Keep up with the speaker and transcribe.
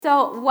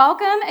So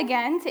welcome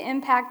again to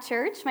Impact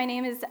Church. My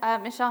name is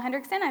Michelle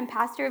Hendrickson. I'm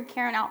pastor of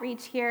Care and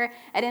Outreach here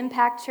at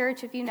Impact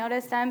Church. If you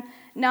noticed, I'm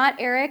not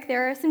Eric.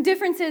 There are some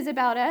differences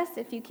about us.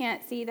 If you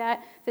can't see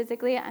that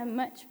physically, I'm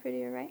much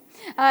prettier, right?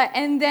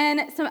 And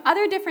then some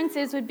other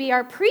differences would be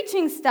our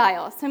preaching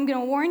style. So I'm going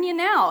to warn you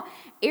now.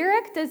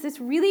 Eric does this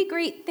really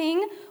great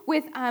thing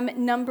with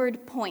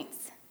numbered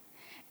points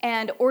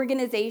and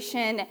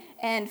organization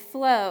and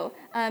flow.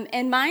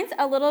 And mine's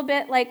a little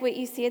bit like what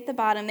you see at the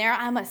bottom there.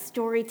 I'm a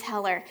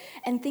storyteller,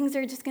 and things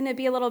are just going to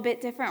be a little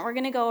bit different. We're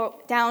going to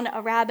go down a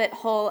rabbit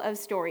hole of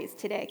stories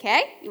today,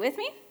 okay? You with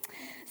me?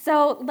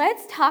 So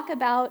let's talk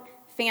about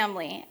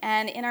family.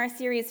 And in our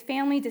series,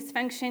 Family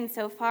Dysfunction,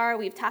 so far,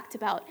 we've talked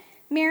about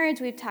marriage,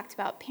 we've talked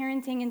about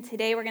parenting, and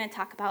today we're going to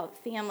talk about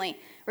family.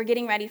 We're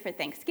getting ready for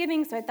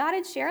Thanksgiving, so I thought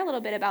I'd share a little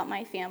bit about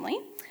my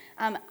family.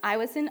 I'm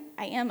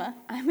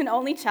an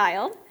only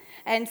child,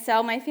 and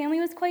so my family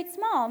was quite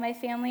small. My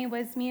family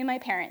was me and my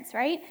parents,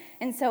 right?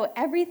 And so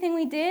everything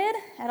we did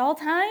at all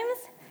times,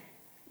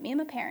 me and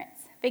my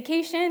parents.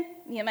 Vacation,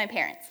 me and my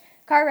parents.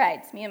 Car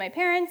rides, me and my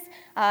parents.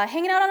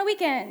 Hanging out on a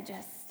weekend,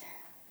 just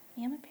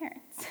me and my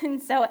parents.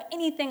 And so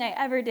anything I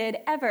ever did,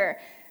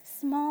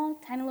 small,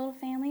 tiny little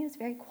family, was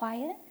very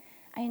quiet.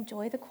 I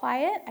enjoy the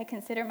quiet. I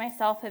consider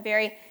myself a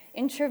very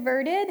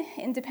introverted,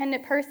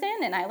 independent person,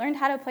 and I learned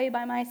how to play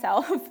by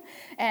myself,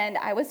 and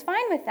I was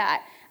fine with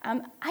that. I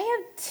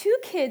have 2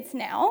 kids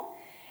now,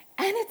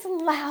 and it's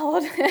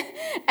loud,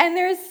 and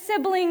there's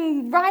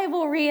sibling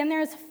rivalry, and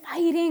there's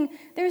fighting.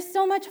 There's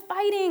so much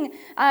fighting.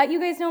 You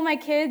guys know my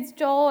kids,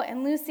 Joel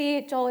and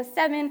Lucy. Joel is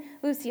 7,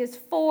 Lucy is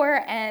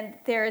 4, and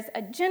there's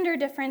a gender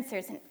difference,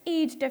 there's an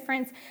age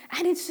difference,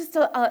 and it's just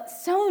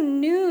so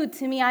new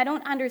to me. I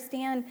don't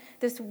understand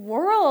this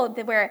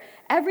world where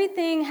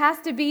everything has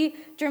to be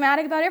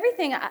dramatic about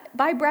everything.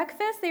 By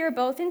breakfast, they were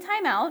both in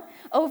timeout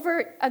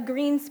over a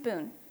green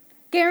spoon.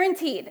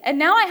 Guaranteed. And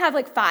now I have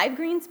like 5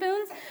 green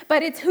spoons,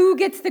 but it's who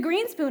gets the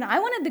green spoon. I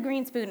wanted the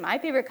green spoon. My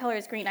favorite color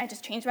is green. I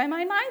just changed my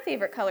mind. My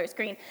favorite color is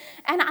green.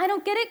 And I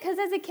don't get it because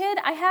as a kid,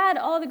 I had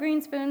all the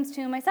green spoons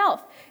to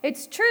myself.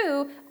 It's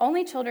true,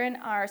 only children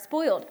are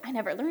spoiled. I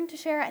never learned to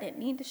share. I didn't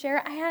need to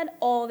share. I had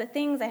all the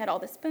things. I had all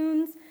the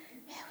spoons.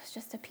 It was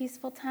just a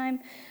peaceful time.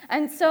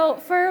 And so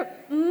for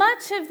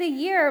much of the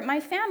year, my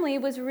family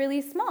was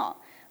really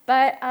small.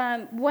 But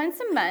once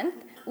a month,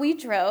 we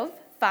drove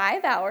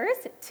 5 hours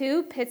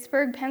to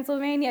Pittsburgh,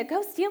 Pennsylvania.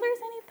 Go Steelers,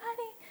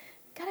 anybody?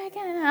 Gotta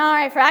get it. All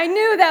right, I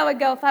knew that would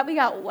go flat. We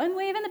got one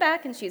wave in the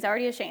back, and she's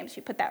already ashamed.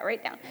 She put that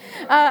right down.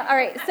 All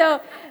right,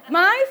 so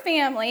my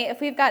family,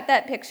 if we've got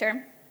that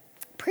picture,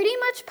 pretty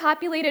much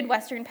populated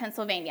Western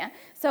Pennsylvania.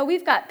 So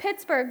we've got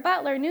Pittsburgh,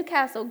 Butler,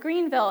 Newcastle,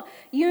 Greenville,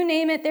 you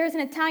name it. There's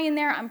an Italian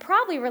there. I'm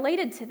probably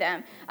related to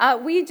them.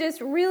 We just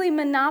really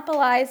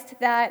monopolized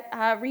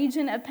that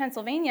region of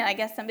Pennsylvania. I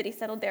guess somebody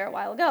settled there a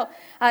while ago.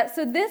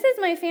 So this is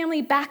my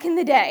family back in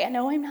the day. I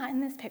know I'm not in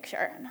this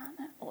picture. I'm not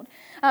that old.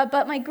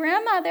 But my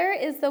grandmother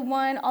is the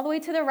one all the way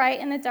to the right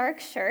in the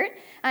dark shirt,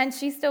 and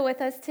she's still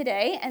with us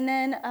today. And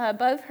then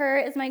above her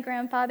is my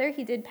grandfather.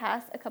 He did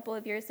pass a couple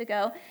of years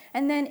ago.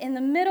 And then in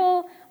the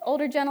middle,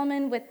 older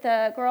gentleman with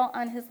the girl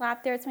on his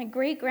lap there, it's my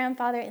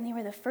great-grandfather, and they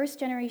were the first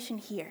generation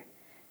here.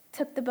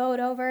 Took the boat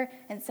over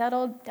and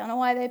settled. Don't know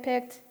why they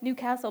picked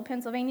Newcastle,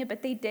 Pennsylvania,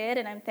 but they did,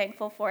 and I'm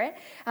thankful for it.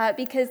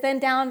 Because then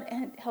down,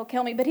 and he'll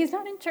kill me, but he's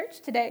not in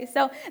church today.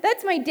 So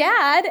that's my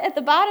dad at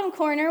the bottom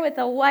corner with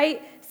a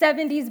white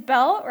 70s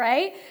belt,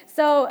 right?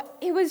 So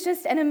it was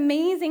just an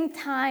amazing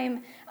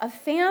time of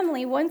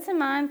family once a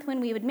month when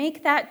we would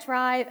make that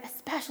drive,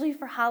 especially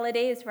for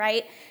holidays,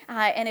 right?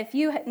 And if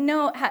you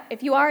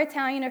are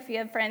Italian or if you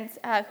have friends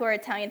who are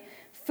Italian,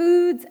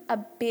 food's a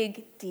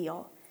big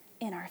deal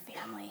in our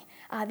family.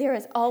 There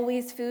is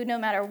always food, no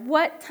matter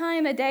what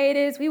time of day it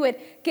is. We would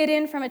get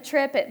in from a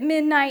trip at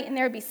midnight, and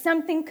there would be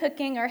something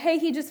cooking, or, hey,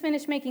 he just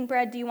finished making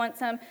bread. Do you want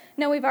some?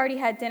 No, we've already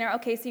had dinner.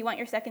 Okay, so you want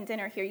your second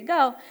dinner. Here you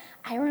go.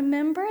 I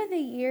remember the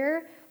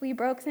year we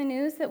broke the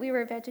news that we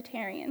were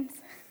vegetarians.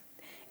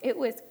 It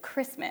was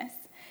Christmas,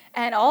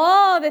 and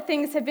all the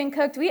things had been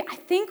cooked. I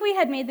think we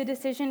had made the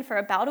decision for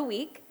about a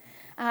week.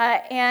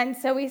 And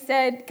so we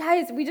said,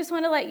 guys, we just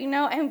want to let you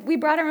know, and we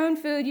brought our own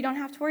food. You don't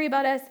have to worry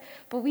about us.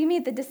 But we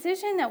made the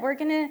decision that we're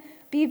going to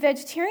be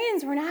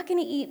vegetarians. We're not going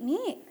to eat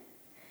meat.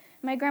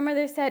 My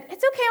grandmother said,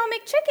 it's okay, I'll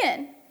make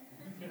chicken.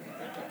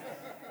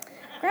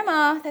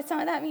 Grandma, that's not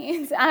what that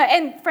means.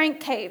 And Frank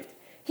caved.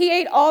 He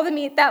ate all the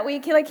meat that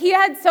week. He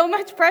had so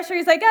much pressure.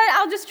 He's like,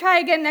 I'll just try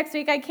again next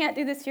week. I can't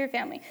do this to your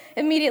family.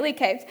 Immediately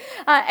caved.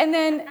 And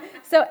then,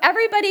 so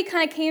everybody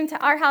kind of came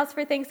to our house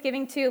for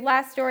Thanksgiving too.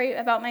 Last story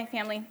about my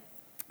family.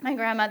 My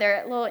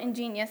grandmother, a little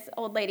ingenious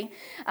old lady.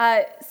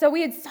 So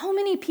we had so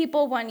many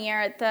people one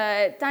year.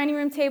 The dining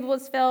room table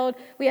was filled.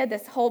 We had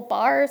this whole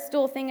bar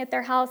stool thing at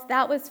their house.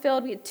 That was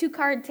filled. We had 2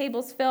 card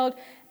tables filled.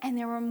 And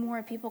there were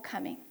more people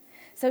coming.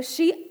 So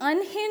she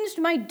unhinged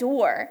my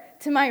door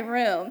to my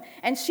room,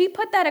 and she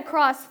put that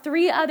across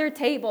 3 other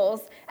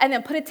tables and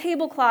then put a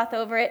tablecloth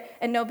over it,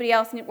 and nobody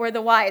else were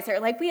the wiser.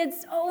 Like, we had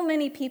so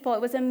many people.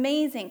 It was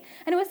amazing.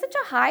 And it was such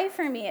a high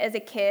for me as a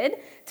kid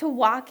to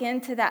walk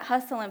into that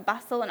hustle and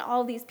bustle and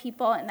all these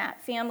people and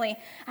that family,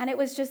 and it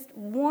was just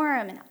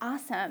warm and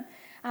awesome.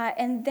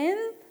 And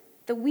then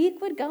the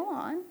week would go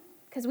on,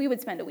 because we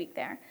would spend a week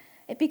there.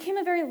 It became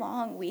a very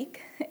long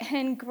week,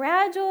 and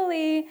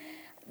gradually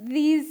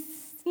these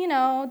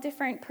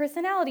different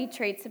personality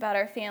traits about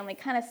our family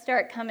kind of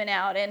start coming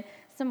out, and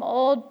some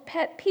old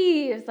pet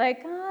peeves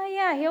like, oh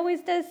yeah, he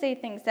always does say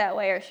things that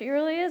way, or she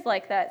really is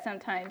like that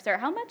sometimes, or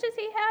how much has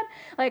he had?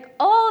 Like,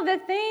 all the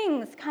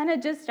things kind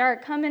of just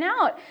start coming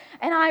out.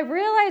 And I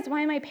realized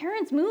why my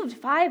parents moved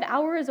 5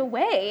 hours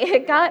away.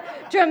 It got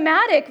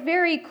dramatic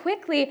very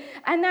quickly,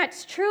 and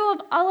that's true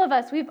of all of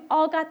us. We've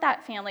all got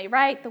that family,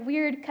 right? The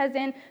weird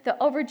cousin, the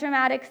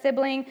overdramatic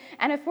sibling,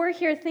 and if we're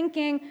here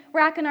thinking,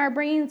 racking our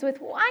brains with,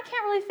 well, I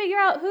can't really figure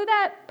out who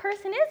that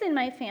person is in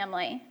my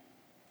family.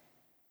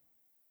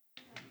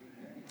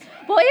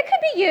 Well, it could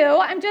be you.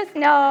 I'm just,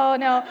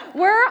 no.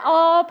 We're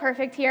all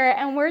perfect here,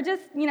 and we're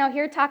just,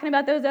 here talking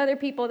about those other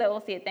people that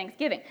we'll see at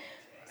Thanksgiving.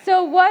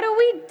 So what do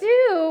we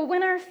do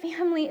when our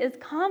family is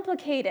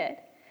complicated?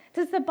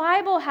 Does the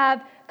Bible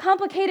have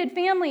complicated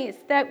families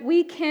that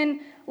we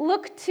can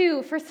look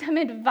to for some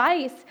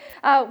advice?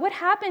 What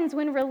happens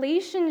when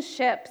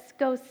relationships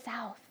go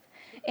south?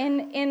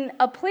 In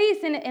a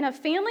place, in a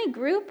family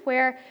group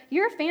where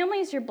your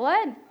family's your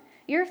blood,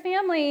 your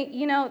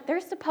family,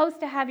 they're supposed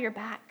to have your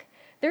back.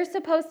 They're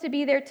supposed to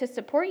be there to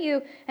support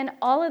you, and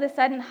all of a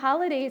sudden,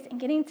 holidays and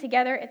getting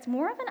together, it's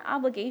more of an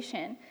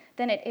obligation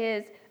than it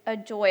is a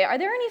joy. Are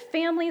there any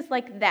families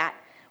like that,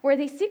 where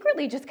they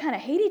secretly just kind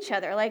of hate each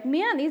other? Like,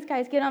 man, these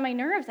guys get on my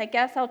nerves. I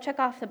guess I'll check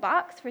off the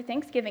box for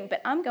Thanksgiving, but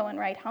I'm going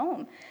right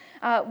home.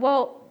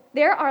 Well,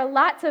 there are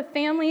lots of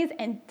families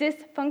and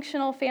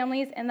dysfunctional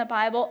families in the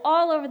Bible,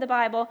 all over the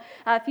Bible.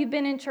 If you've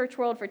been in church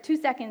world for 2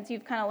 seconds,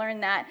 you've kind of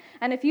learned that.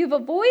 And if you've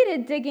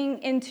avoided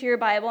digging into your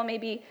Bible,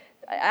 maybe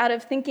out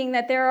of thinking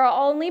that there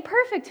are only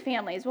perfect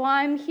families, well,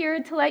 I'm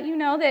here to let you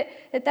know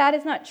that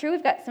is not true.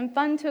 We've got some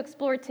fun to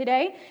explore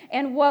today.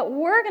 And what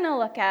we're going to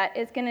look at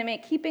is going to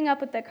make Keeping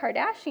Up with the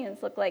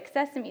Kardashians look like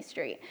Sesame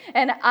Street.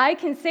 And I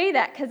can say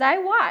that because I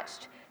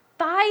watched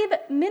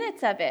 5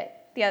 minutes of it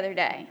the other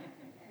day.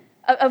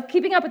 Of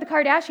Keeping Up with the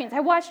Kardashians.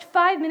 I watched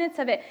 5 minutes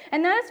of it,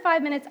 and that is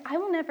 5 minutes I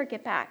will never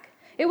get back.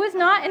 It was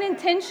not an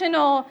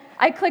intentional,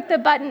 I clicked the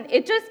button.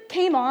 It just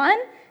came on,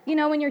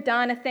 when you're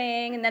done a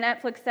thing, and then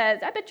Netflix says,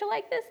 I bet you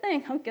like this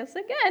thing. I'll guess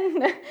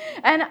again.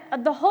 And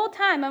the whole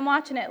time I'm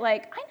watching it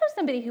like, I know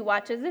somebody who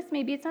watches this.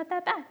 Maybe it's not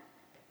that bad.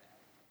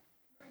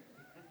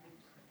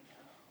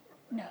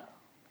 No.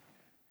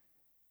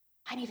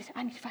 I need to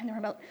find the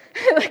remote.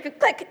 Like,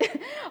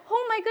 click.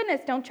 Oh my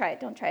goodness, don't try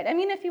it. I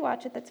mean, if you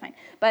watch it, that's fine,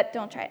 but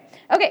don't try it.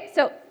 Okay,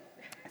 so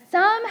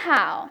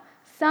somehow,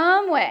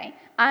 some way,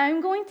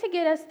 I'm going to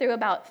get us through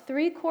about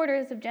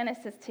 3/4 of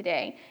Genesis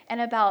today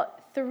and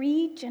about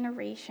 3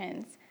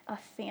 generations of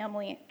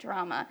family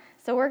drama.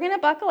 So we're going to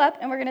buckle up,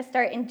 and we're going to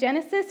start in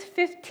Genesis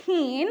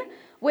 15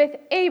 with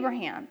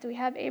Abraham. Do we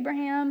have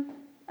Abraham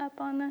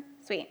up on the?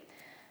 Sweet.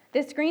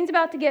 The screen's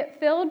about to get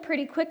filled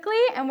pretty quickly,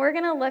 and we're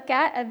going to look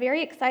at a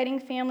very exciting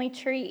family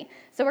tree.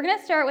 So we're going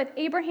to start with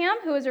Abraham,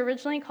 who was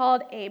originally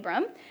called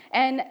Abram,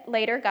 and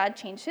later God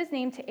changed his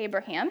name to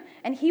Abraham.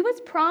 And he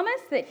was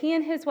promised that he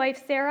and his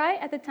wife Sarai,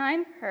 at the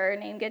time, her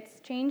name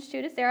gets changed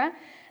too to Sarah,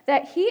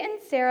 that he and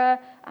Sarah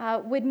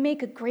would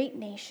make a great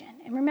nation.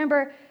 And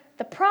remember,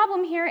 the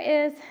problem here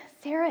is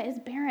Sarah is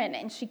barren,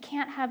 and she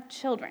can't have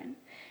children.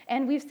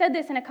 And we've said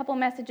this in a couple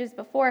messages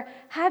before,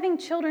 having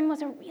children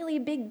was a really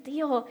big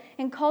deal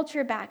in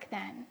culture back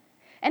then.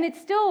 And it's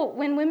still,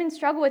 when women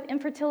struggle with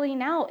infertility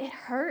now, it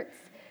hurts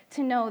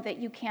to know that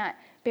you can't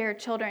bear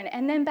children.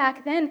 And then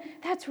back then,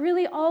 that's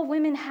really all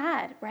women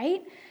had,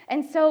 right?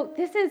 And so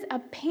this is a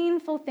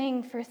painful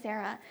thing for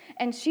Sarah,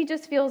 and she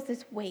just feels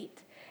this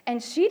weight.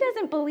 And she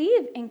doesn't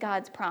believe in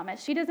God's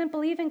promise. She doesn't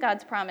believe in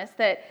God's promise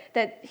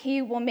that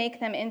he will make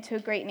them into a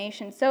great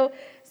nation. So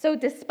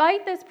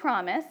despite this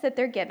promise that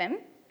they're given,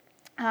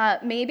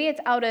 maybe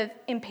it's out of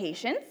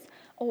impatience,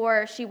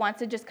 or she wants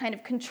to just kind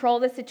of control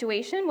the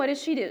situation. What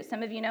does she do?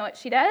 Some of you know what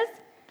she does.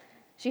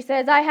 She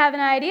says, I have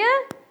an idea.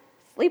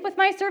 Sleep with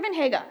my servant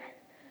Hagar.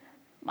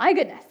 My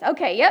goodness.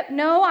 Okay, yep,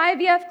 no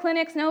IVF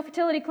clinics, no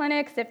fertility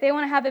clinics. If they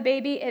want to have a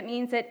baby, it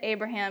means that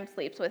Abraham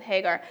sleeps with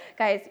Hagar.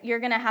 Guys, you're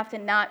going to have to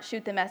not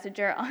shoot the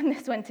messenger on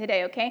this one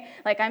today, okay?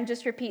 Like, I'm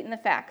just repeating the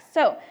facts.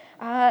 So,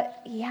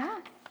 yeah,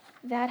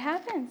 that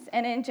happens.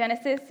 And in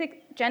Genesis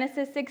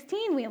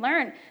 16, we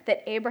learn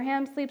that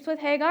Abraham sleeps with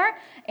Hagar,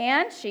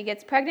 and she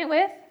gets pregnant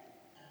with,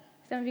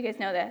 some of you guys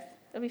know this.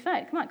 It'll be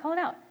fun. Come on, call it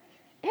out.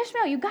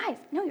 Ishmael, you guys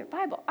know your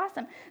Bible.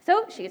 Awesome.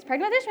 So she gets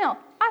pregnant with Ishmael.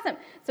 Awesome.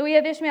 So we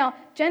have Ishmael.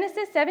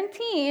 Genesis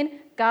 17,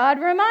 God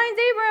reminds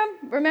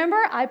Abram, remember,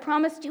 I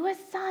promised you a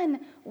son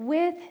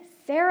with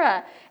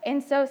Sarah.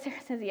 And so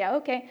Sarah says, yeah,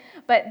 okay.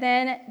 But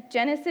then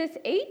Genesis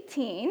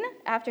 18,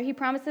 after he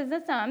promises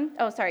the son,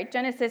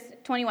 Genesis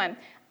 21,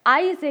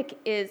 Isaac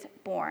is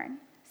born.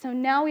 So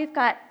now we've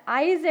got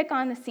Isaac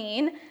on the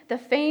scene, the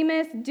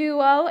famous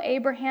duo,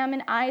 Abraham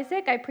and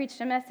Isaac. I preached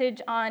a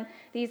message on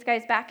these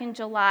guys back in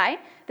July.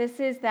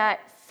 This is that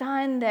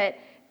son that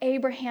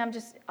Abraham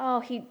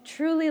he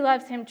truly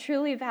loves him,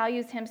 truly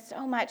values him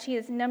so much. He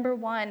is number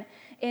one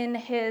in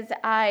his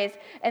eyes.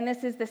 And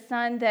this is the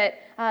son that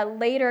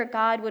later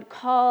God would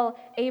call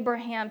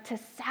Abraham to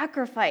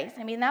sacrifice.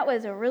 I mean, that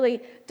was a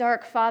really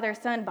dark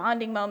father-son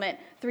bonding moment,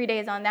 3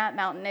 days on that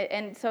mountain.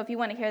 And so if you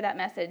want to hear that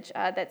message,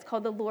 that's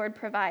called The Lord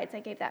Provides. I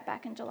gave that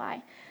back in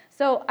July.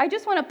 So I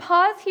just want to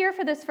pause here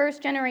for this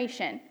first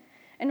generation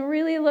and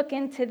really look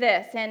into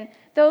this. And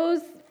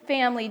those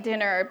family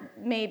dinner,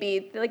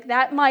 maybe, like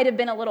that might have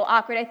been a little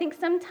awkward. I think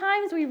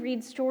sometimes we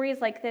read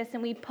stories like this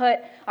and we put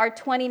our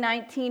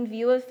 2019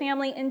 view of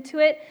family into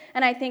it.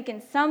 And I think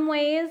in some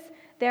ways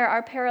there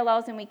are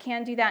parallels and we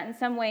can do that in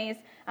some ways.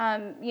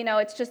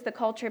 It's just the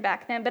culture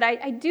back then. But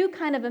I do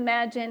kind of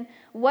imagine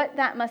what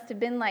that must have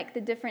been like,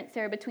 the difference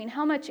there between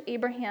how much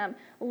Abraham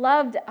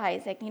loved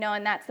Isaac,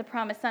 and that's the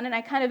promised son. And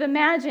I kind of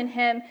imagine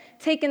him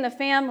taking the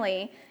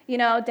family,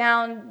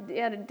 down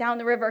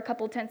the river a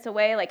couple tents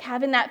away, like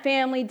having that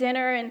family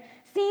dinner and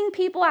seeing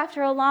people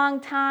after a long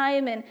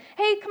time and,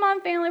 hey, come on,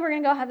 family, we're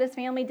going to go have this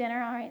family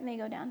dinner. All right, and they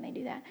go down and they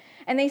do that.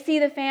 And they see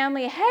the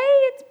family, hey,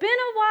 it's been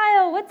a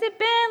while. What's it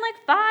been, like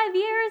 5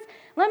 years?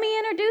 Let me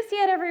introduce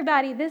you to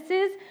everybody. This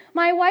is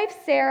my wife,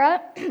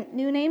 Sarah,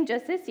 new name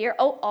just this year.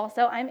 Oh,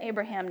 also, I'm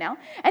Abraham now.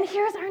 And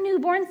here's our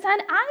newborn son,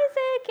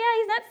 Isaac. Yeah,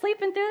 he's not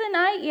sleeping through the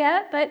night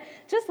yet, but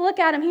just look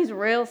at him. He's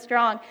real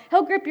strong.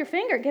 He'll grip your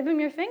finger. Give him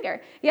your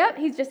finger. Yep,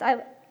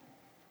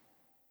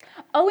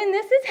 Oh, and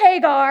this is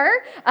Hagar,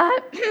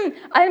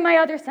 and my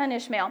other son,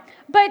 Ishmael.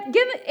 But isn't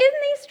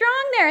he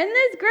strong there? In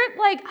this grip,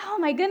 like, oh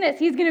my goodness,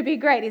 he's going to be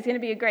great. He's going to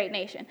be a great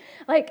nation.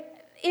 Like,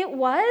 it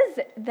was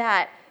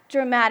that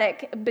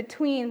dramatic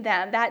between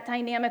them. That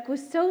dynamic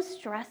was so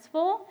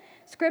stressful.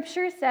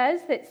 Scripture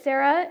says that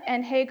Sarah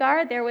and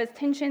Hagar, there was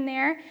tension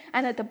there,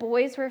 and that the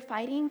boys were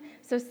fighting.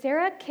 So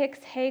Sarah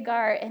kicks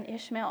Hagar and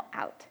Ishmael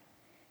out,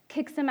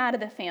 kicks them out of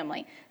the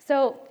family.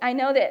 So I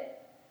know that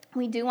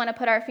we do want to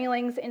put our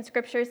feelings in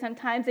Scripture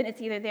sometimes, and it's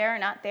either there or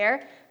not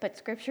there, but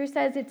Scripture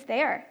says it's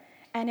there.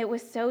 And it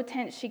was so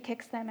tense, she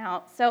kicks them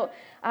out. So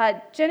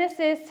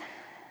Genesis,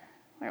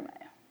 where am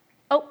I?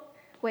 Oh,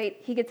 wait,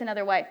 he gets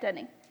another wife, doesn't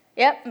he?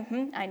 Yep,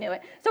 I knew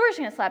it. So we're just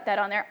going to slap that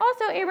on there.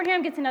 Also,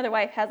 Abraham gets another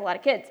wife, has a lot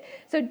of kids.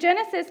 So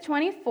Genesis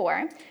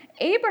 24,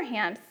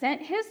 Abraham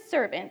sent his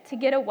servant to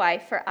get a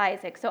wife for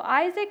Isaac. So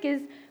Isaac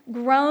is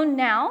grown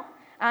now.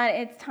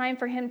 It's time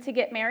for him to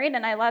get married,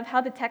 and I love how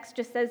the text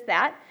just says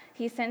that.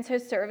 He sends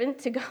his servant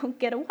to go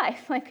get a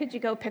wife. Like, could you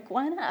go pick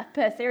one up?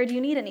 Sarah, do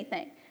you need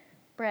anything?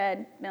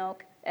 Bread,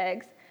 milk,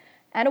 eggs,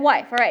 and a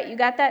wife. All right, you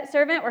got that,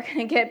 servant? We're going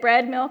to get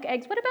bread, milk,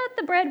 eggs. What about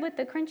the bread with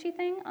the crunchy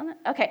thing on it?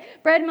 Okay,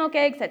 bread, milk,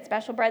 eggs, that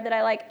special bread that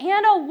I like,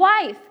 and a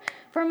wife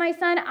for my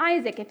son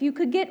Isaac, if you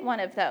could get one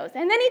of those.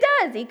 And then he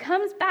does. He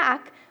comes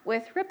back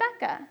with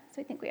Rebekah.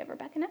 So I think we have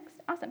Rebekah next.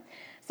 Awesome.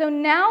 So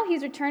now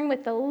he's returned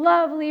with the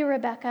lovely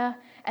Rebekah,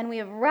 and we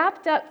have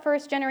wrapped up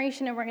first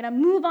generation, and we're going to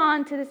move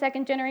on to the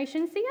second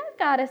generation. See, I've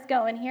got us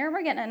going here.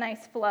 We're getting a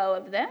nice flow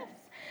of this.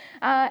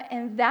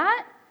 And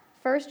that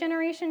first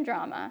generation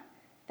drama,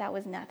 that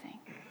was nothing.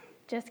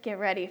 Just get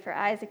ready for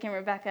Isaac and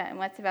Rebekah and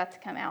what's about to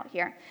come out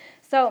here.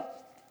 So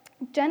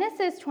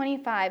Genesis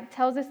 25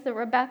 tells us that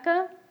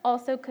Rebekah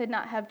also could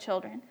not have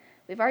children.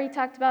 We've already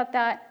talked about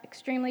that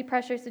extremely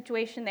pressure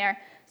situation there.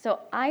 So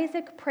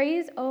Isaac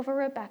prays over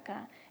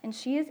Rebekah, and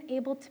she is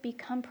able to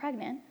become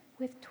pregnant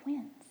with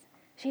twins.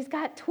 She's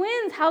got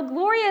twins. How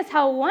glorious,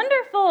 how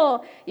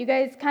wonderful. You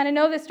guys kind of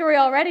know the story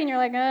already, and you're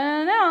like, I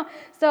don't know.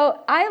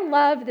 So I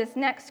love this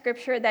next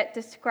scripture that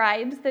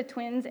describes the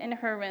twins in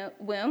her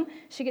womb.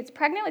 She gets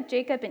pregnant with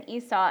Jacob and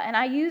Esau, and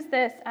I use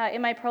this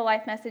in my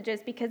pro-life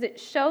messages because it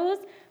shows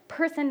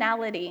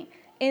personality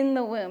in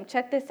the womb.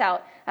 Check this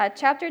out.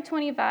 Chapter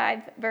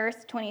 25,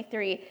 verse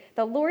 23.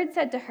 The Lord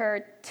said to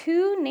her,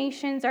 2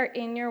 nations are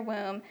in your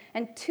womb,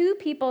 and 2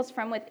 peoples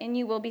from within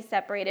you will be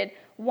separated.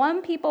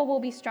 One people will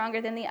be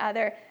stronger than the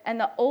other, and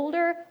the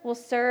older will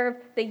serve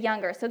the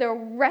younger. So they're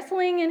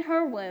wrestling in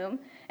her womb,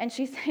 and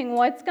she's saying,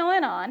 what's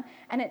going on?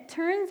 And it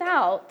turns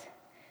out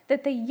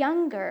that the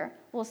younger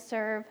will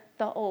serve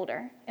the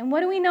older. And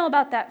what do we know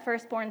about that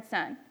firstborn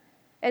son?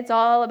 It's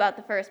all about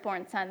the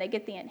firstborn son. They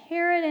get the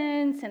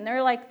inheritance, and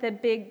they're like the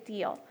big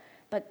deal.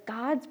 But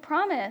God's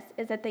promise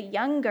is that the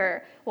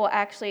younger will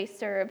actually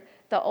serve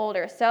the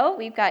older. So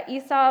we've got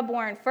Esau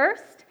born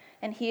first,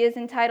 and he is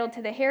entitled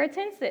to the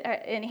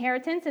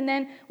inheritance. And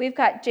then we've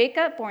got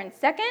Jacob born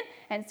second,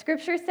 and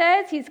Scripture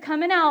says he's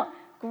coming out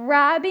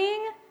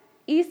grabbing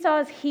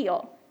Esau's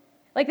heel.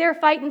 Like they're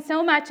fighting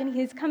so much, and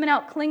he's coming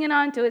out clinging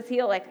on to his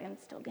heel like, I'm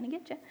still going to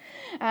get you.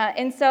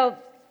 And so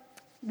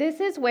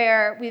this is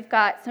where we've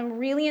got some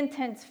really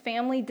intense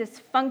family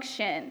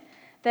dysfunction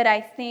that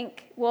I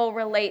think will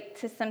relate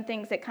to some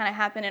things that kind of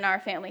happen in our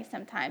family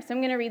sometimes. So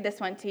I'm going to read this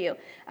one to you.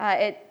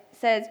 It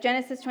says,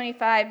 Genesis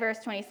 25, verse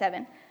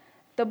 27.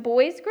 The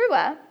boys grew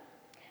up,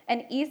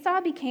 and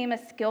Esau became a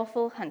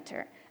skillful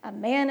hunter, a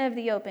man of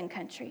the open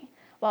country,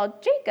 while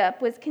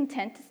Jacob was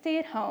content to stay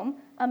at home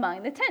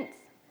among the tents.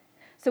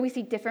 So we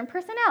see different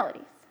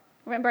personalities.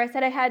 Remember I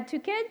said I had 2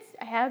 kids?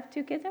 I have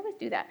 2 kids. I always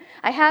do that.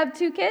 I have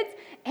 2 kids,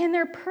 and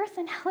their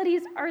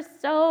personalities are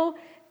so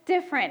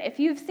different. If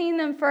you've seen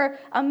them for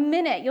a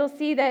minute, you'll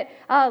see that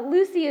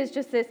Lucy is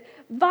just this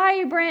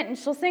vibrant, and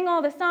she'll sing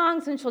all the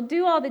songs, and she'll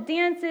do all the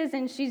dances,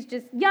 and she's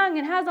just young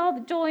and has all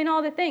the joy and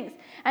all the things.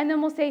 And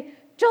then we'll say,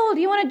 Joel,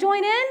 do you want to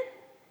join in?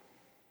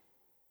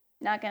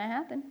 Not going to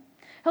happen.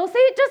 He'll say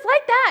it just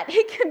like that.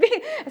 He could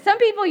be, some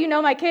people,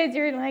 my kids,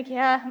 you're like,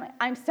 yeah,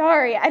 I'm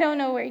sorry. I don't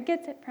know where he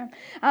gets it from.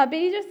 But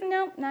he just,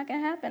 no, not going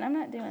to happen. I'm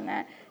not doing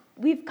that.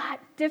 We've got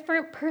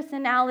different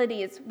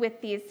personalities with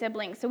these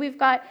siblings. So we've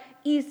got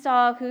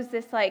Esau, who's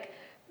this like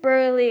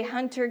burly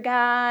hunter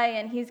guy,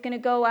 and he's going to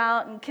go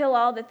out and kill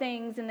all the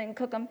things and then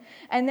cook them.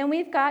 And then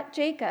we've got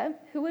Jacob,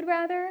 who would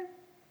rather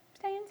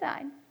stay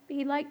inside.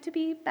 He'd like to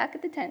be back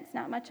at the tents,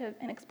 not much of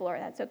an explorer.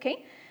 That's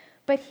okay.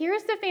 But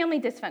here's the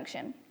family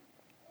dysfunction.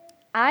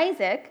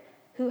 Isaac,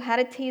 who had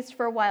a taste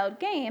for wild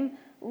game,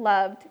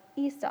 loved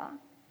Esau,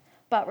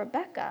 but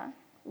Rebekah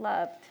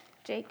loved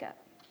Jacob.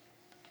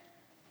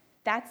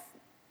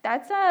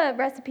 That's a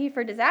recipe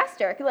for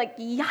disaster. Like,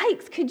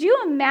 yikes, could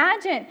you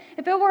imagine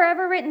if it were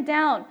ever written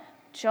down?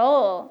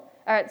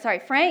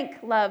 Frank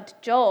loved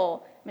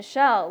Joel,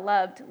 Michelle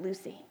loved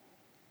Lucy.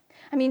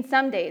 I mean,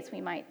 some days we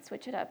might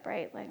switch it up,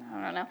 right? Like,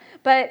 I don't know.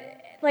 But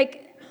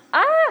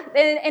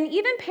and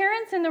even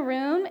parents in the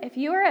room, if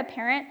you are a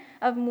parent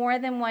of more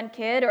than one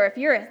kid, or if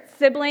you're a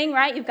sibling,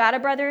 right, you've got a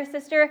brother or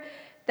sister,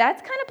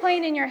 that's kind of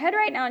playing in your head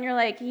right now, and you're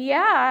like,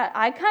 yeah,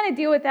 I kind of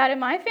deal with that in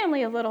my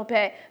family a little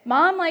bit.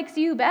 Mom likes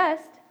you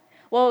best.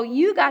 Well,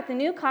 you got the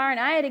new car, and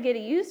I had to get a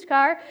used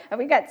car, and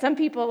we got some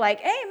people like,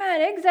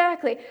 amen,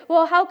 exactly.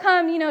 Well, how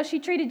come, she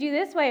treated you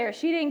this way, or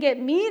she didn't get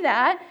me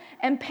that?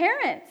 And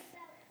parents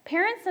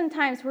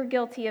sometimes were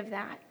guilty of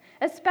that,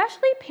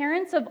 especially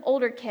parents of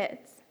older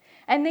kids.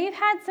 And they've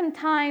had some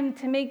time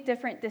to make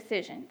different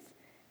decisions.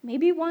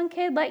 Maybe one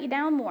kid let you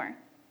down more.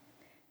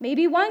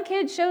 Maybe one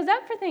kid shows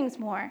up for things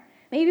more.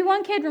 Maybe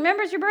one kid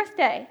remembers your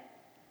birthday.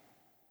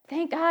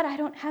 Thank God I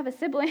don't have a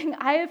sibling.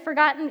 I have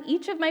forgotten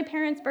each of my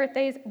parents'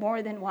 birthdays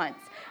more than once.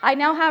 I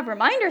now have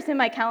reminders in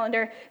my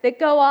calendar that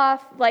go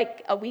off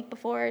like a week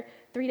before,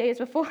 3 days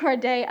before, a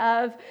day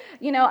of.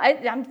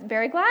 I'm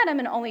very glad I'm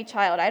an only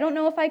child. I don't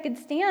know if I could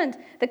stand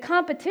the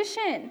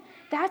competition.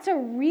 That's a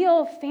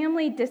real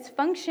family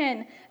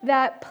dysfunction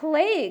that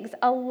plagues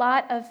a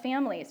lot of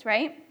families,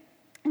 right?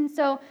 And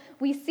so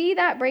we see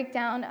that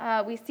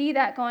breakdown, we see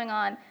that going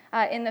on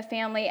in the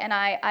family, and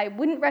I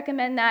wouldn't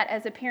recommend that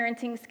as a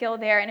parenting skill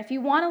there. And if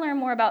you want to learn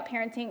more about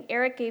parenting,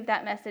 Eric gave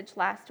that message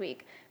last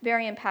week.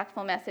 Very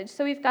impactful message.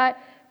 So we've got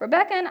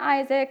Rebekah and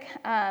Isaac,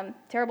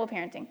 terrible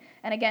parenting.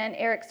 And again,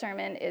 Eric's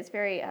sermon is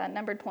very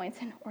numbered points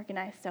and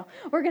organized. So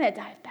we're going to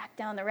dive back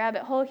down the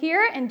rabbit hole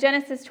here. And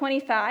Genesis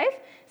 25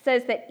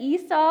 says that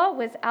Esau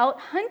was out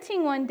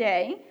hunting one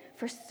day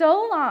for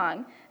so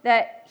long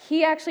that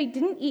he actually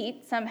didn't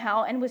eat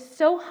somehow and was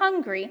so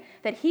hungry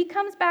that he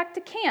comes back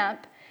to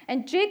camp,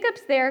 and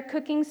Jacob's there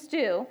cooking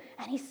stew,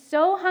 and he's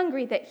so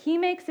hungry that he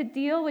makes a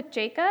deal with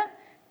Jacob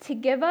to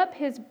give up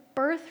his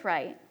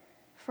birthright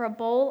for a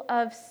bowl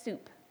of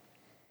soup.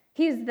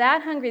 He's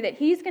that hungry that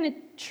he's going to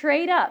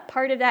trade up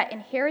part of that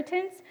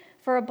inheritance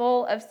for a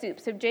bowl of soup.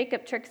 So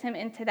Jacob tricks him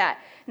into that.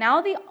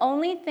 Now the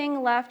only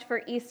thing left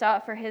for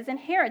Esau for his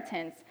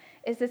inheritance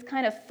is this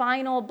kind of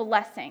final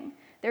blessing.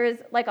 There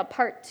is like a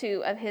part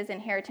 2 of his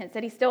inheritance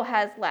that he still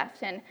has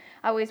left. And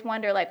I always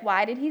wonder,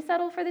 why did he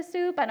settle for the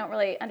soup? I don't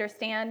really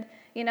understand.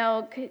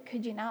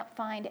 Could you not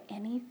find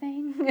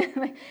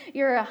anything?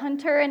 You're a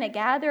hunter and a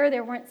gatherer.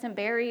 There weren't some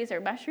berries or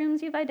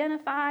mushrooms you've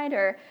identified,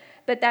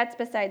 but that's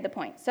beside the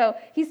point. So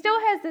he still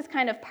has this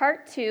kind of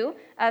part 2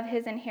 of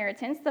his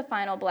inheritance, the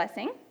final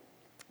blessing.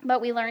 But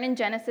we learn in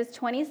Genesis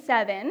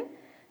 27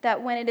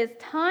 that when it is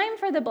time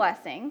for the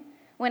blessing,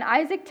 when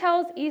Isaac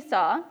tells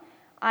Esau,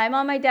 I'm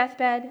on my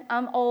deathbed,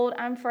 I'm old,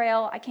 I'm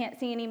frail, I can't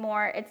see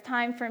anymore, it's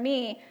time for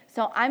me,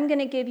 so I'm going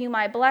to give you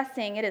my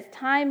blessing. It is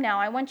time now.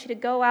 I want you to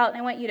go out and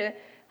I want you to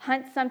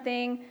hunt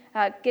something,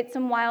 get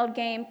some wild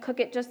game, cook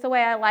it just the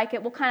way I like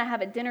it. We'll kind of have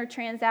a dinner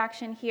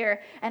transaction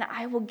here, and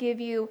I will give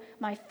you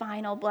my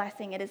final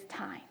blessing. It is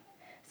time.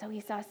 So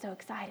Esau's so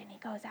excited, and he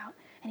goes out,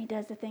 and he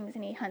does the things,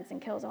 and he hunts and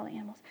kills all the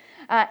animals.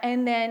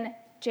 And then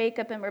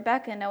Jacob and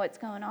Rebekah know what's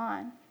going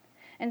on.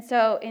 And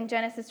so in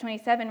Genesis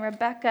 27,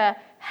 Rebekah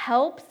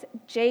helps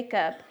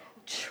Jacob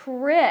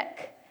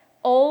trick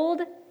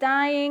old,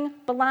 dying,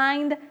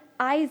 blind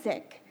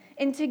Isaac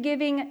into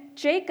giving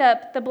Jacob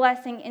the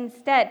blessing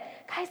instead.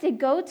 Guys, they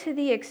go to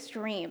the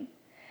extreme.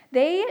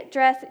 They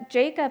dress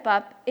Jacob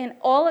up in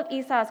all of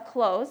Esau's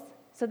clothes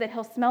so that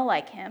he'll smell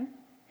like him.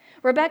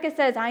 Rebekah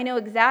says, I know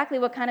exactly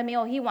what kind of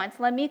meal he wants.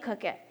 Let me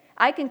cook it.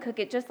 I can cook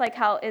it just like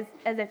as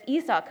if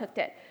Esau cooked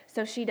it.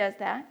 So she does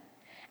that.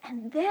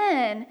 And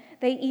then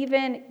they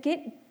even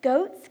get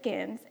goat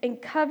skins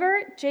and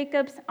cover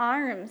Jacob's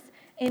arms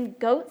in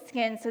goat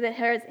skins so that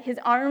his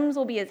arms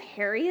will be as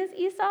hairy as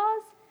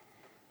Esau's.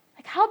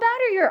 Like, how bad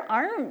are your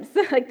arms?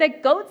 Like, the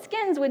goat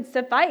skins would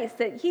suffice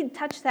that he'd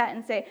touch that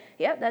and say,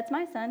 yep, that's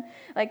my son.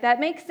 Like, that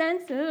makes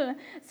sense. Ugh.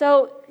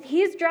 So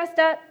he's dressed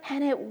up,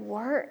 and it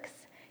works.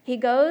 He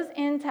goes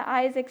into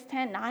Isaac's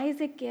tent, and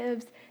Isaac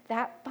gives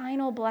that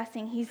final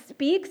blessing. He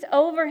speaks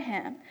over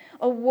him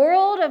a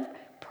world of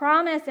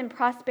promise and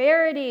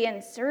prosperity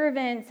and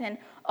servants and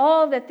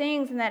all the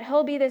things, and that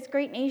he'll be this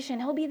great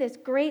nation. He'll be this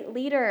great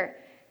leader.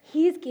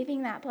 He's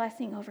giving that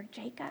blessing over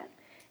Jacob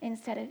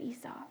instead of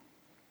Esau.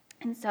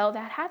 And so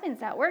that happens,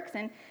 that works,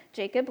 and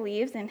Jacob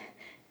leaves, and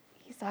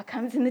Esau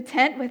comes in the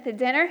tent with the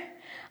dinner.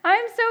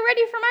 I'm so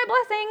ready for my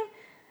blessing.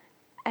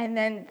 And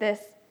then this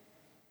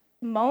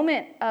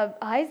moment of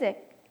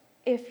Isaac,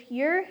 if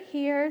you're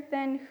here,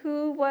 then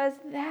who was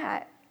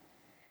that?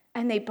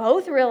 And they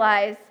both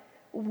realize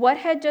what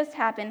had just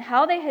happened,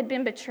 how they had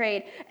been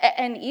betrayed.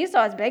 And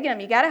Esau's begging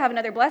him, you got to have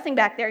another blessing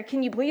back there.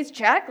 Can you please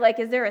check? Like,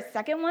 is there a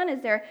second one? Is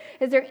there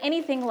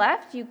anything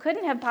left? You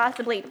couldn't have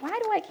possibly, why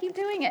do I keep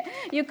doing it?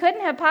 You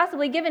couldn't have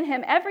possibly given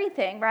him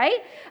everything, right?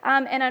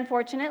 And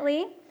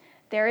unfortunately,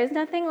 there is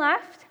nothing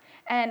left.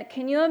 And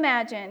can you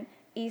imagine?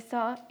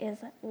 Esau is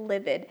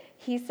livid.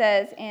 He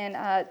says in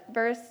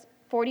verse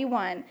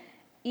 41,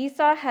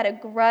 Esau had a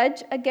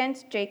grudge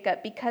against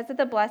Jacob because of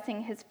the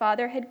blessing his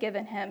father had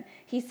given him.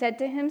 He said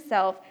to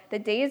himself, the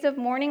days of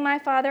mourning my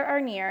father are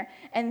near,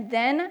 and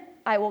then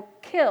I will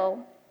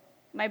kill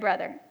my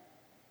brother.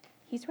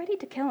 He's ready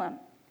to kill him.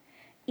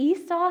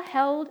 Esau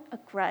held a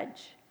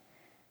grudge.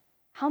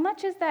 How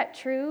much is that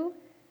true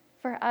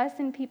for us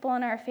and people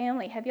in our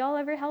family? Have y'all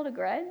ever held a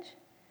grudge?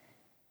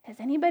 Has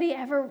anybody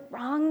ever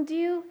wronged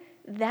you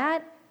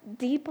that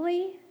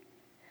deeply?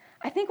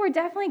 I think we're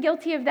definitely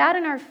guilty of that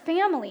in our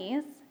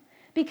families,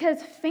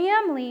 because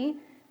family,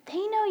 they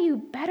know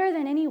you better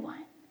than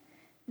anyone.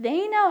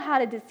 They know how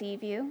to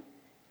deceive you.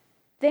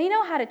 They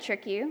know how to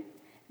trick you.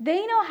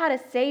 They know how to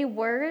say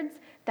words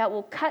that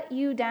will cut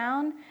you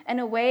down in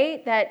a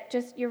way that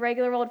just your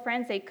regular old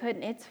friends, they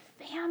couldn't. It's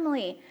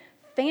family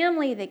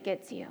that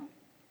gets you.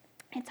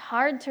 It's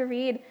hard to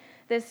read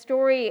this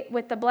story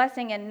with the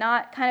blessing and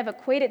not kind of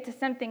equate it to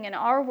something in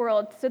our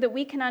world so that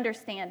we can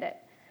understand it.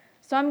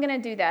 So I'm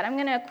going to do that. I'm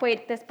going to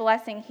equate this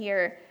blessing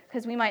here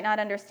because we might not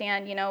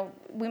understand,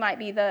 we might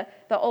be the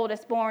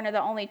oldest born or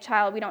the only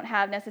child. We don't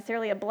have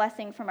necessarily a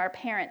blessing from our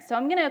parents. So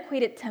I'm going to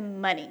equate it to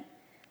money.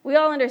 We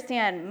all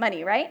understand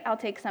money, right? I'll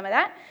take some of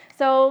that.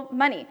 So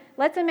money.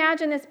 Let's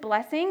imagine this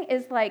blessing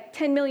is like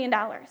 $10 million.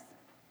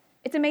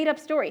 It's a made-up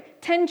story.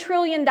 $10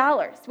 trillion.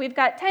 We've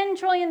got $10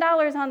 trillion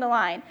on the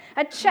line.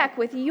 A check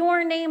with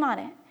your name on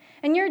it.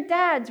 And your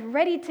dad's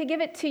ready to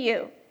give it to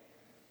you.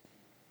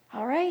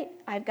 All right,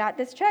 I've got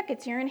this check.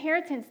 It's your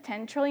inheritance,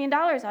 $10 trillion.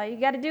 All you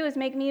got to do is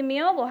make me a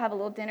meal. We'll have a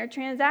little dinner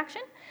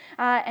transaction,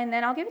 and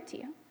then I'll give it to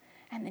you.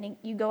 And then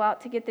you go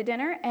out to get the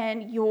dinner,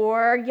 and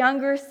your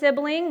younger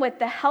sibling, with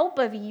the help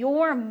of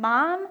your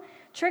mom,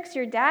 tricks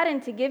your dad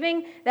into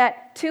giving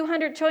that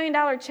 $200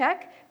 trillion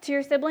check to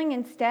your sibling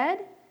instead.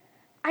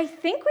 I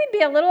think we'd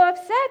be a little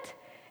upset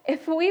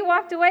if we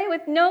walked away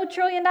with no $1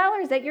 trillion,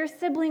 that your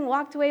sibling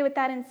walked away with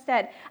that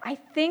instead. I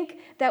think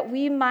that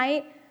we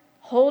might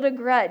hold a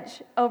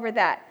grudge over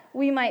that.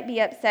 We might be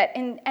upset.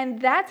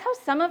 And that's how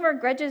some of our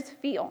grudges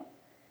feel.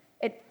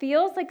 It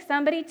feels like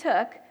somebody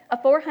took a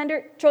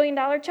 $400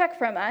 trillion check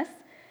from us,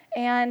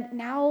 and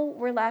now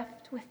we're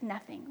left with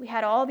nothing. We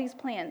had all these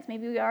plans.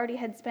 Maybe we already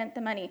had spent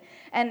the money.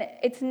 And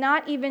it's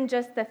not even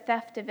just the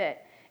theft of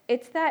it.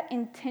 It's that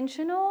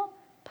intentional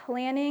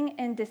planning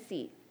and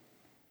deceit.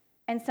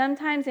 And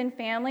sometimes in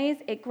families,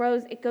 it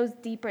goes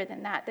deeper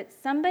than that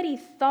somebody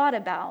thought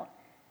about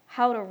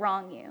how to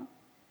wrong you.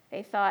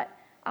 They thought,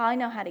 I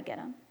know how to get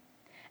them.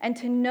 And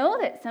to know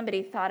that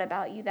somebody thought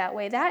about you that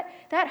way, that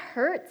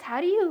hurts. How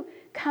do you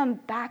come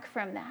back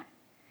from that?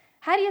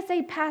 How do you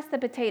say pass the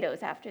potatoes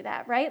after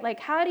that, right?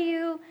 Like, how do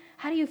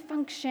you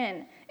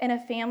function in a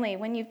family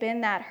when you've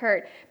been that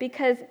hurt?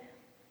 Because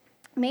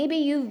maybe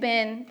you've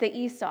been the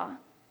Esau,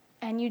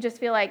 and you just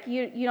feel like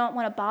you don't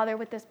want to bother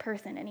with this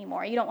person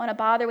anymore. You don't want to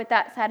bother with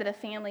that side of the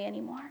family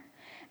anymore.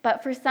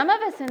 But for some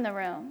of us in the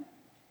room,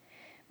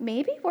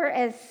 maybe we're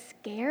as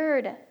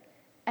scared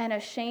and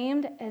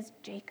ashamed as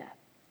Jacob.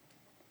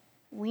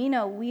 We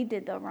know we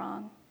did the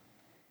wrong.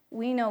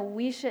 We know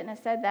we shouldn't have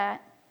said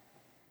that.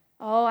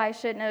 Oh, I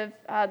shouldn't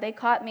have, they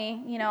caught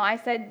me. I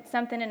said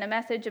something in a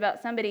message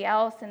about somebody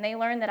else, and they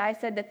learned that I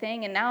said the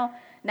thing, and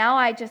now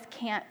I just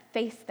can't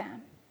face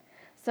them.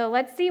 So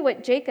let's see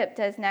what Jacob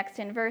does next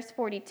in verse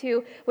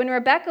 42. When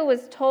Rebekah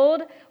was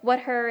told what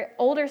her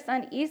older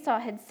son Esau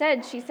had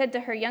said, she said to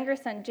her younger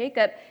son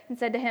Jacob and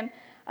said to him,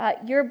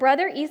 Your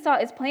brother Esau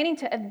is planning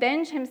to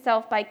avenge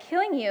himself by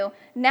killing you.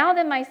 Now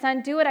then, my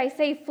son, do what I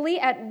say. Flee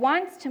at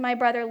once to my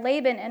brother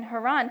Laban in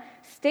Haran.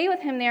 Stay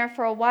with him there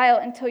for a while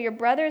until your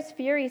brother's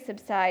fury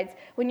subsides.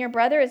 When your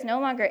brother is no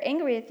longer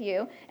angry with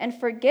you and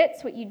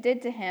forgets what you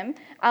did to him,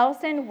 I'll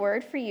send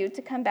word for you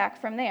to come back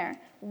from there.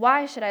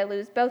 Why should I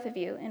lose both of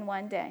you in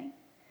one day?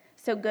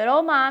 So good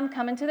old mom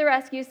coming to the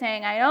rescue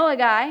saying, I know a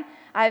guy,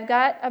 I've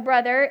got a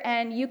brother,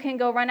 and you can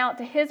go run out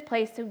to his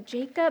place. So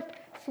Jacob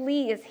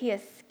flees, he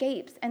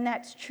escapes, and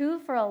that's true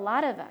for a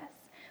lot of us.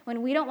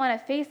 When we don't want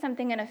to face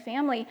something in a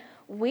family,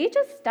 we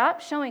just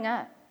stop showing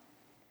up.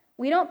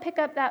 We don't pick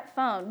up that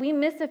phone. We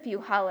miss a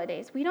few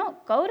holidays. We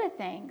don't go to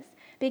things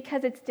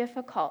because it's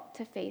difficult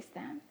to face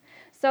them.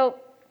 So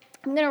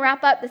I'm going to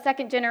wrap up the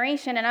second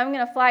generation, and I'm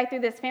going to fly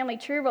through this family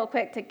tree real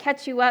quick to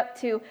catch you up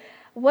to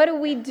what do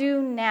we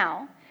do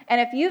now? And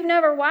if you've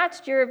never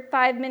watched your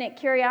 5-minute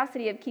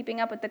curiosity of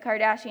keeping up with the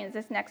Kardashians,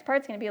 this next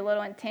part's going to be a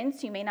little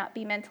intense. You may not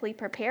be mentally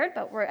prepared,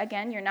 but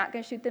again, you're not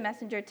going to shoot the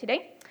messenger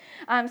today.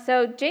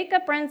 So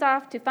Jacob runs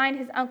off to find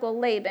his uncle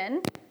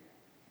Laban.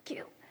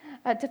 Cute.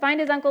 To find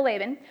his uncle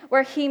Laban,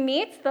 where he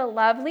meets the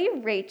lovely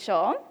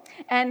Rachel.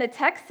 And the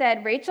text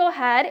said Rachel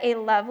had a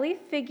lovely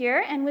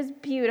figure and was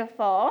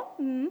beautiful.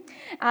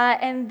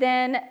 And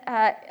then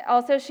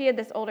also she had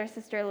this older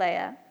sister,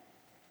 Leah.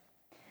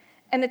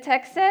 And the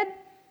text said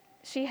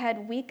she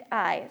had weak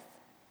eyes.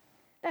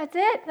 That's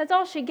it. That's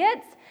all she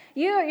gets.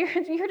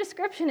 Your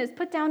description is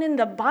put down in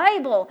the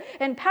Bible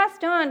and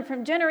passed on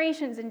from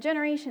generations and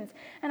generations.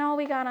 And all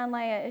we got on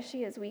Leah is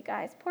she has weak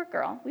eyes. Poor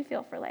girl. We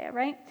feel for Leah,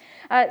 right?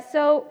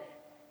 So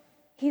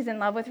he's in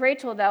love with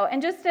Rachel, though.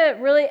 And just to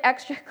really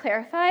extra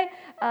clarify,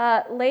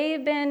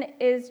 Laban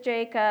is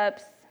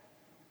Jacob's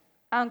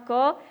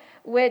uncle,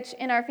 which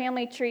in our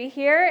family tree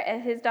here,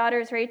 his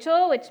daughter is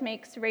Rachel, which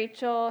makes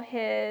Rachel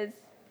his...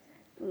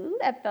 Ooh,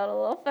 that felt a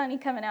little funny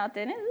coming out,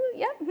 didn't it? Ooh,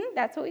 yeah,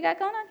 that's what we got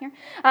going on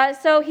here.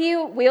 So he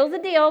wheels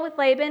a deal with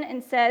Laban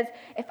and says,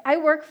 if I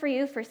work for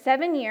you for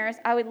 7 years,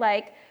 I would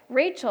like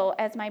Rachel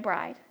as my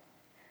bride.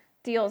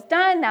 Deal's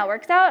done. That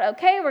works out.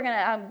 Okay,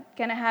 I'm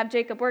gonna have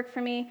Jacob work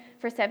for me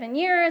for 7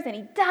 years, and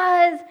he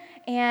does,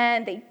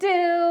 and they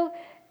do,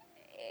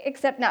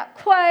 except not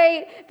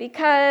quite,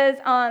 because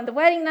on the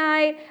wedding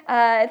night,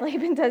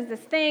 Laban does this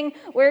thing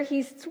where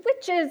he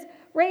switches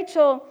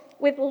Rachel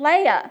with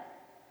Leah.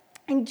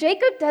 And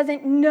Jacob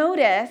doesn't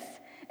notice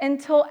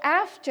until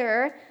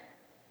after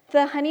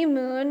the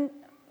honeymoon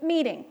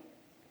meeting.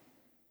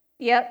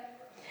 Yep.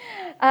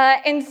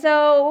 And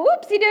so,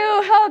 whoopsie-doo,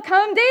 oh,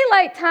 come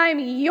daylight time,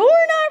 you're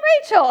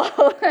not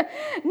Rachel.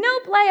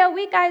 Nope, Leah,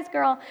 weak eyes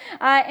girl.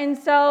 And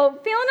so,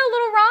 feeling a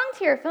little wronged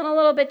here, feeling a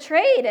little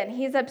betrayed, and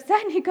he's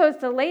upset, and he goes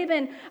to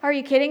Laban, are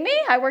you kidding me?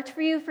 I worked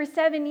for you for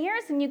 7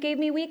 years, and you gave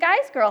me weak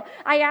eyes girl.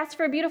 I asked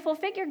for a beautiful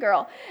figure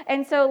girl.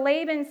 And so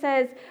Laban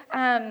says,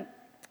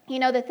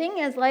 the thing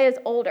is, Leah's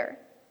older.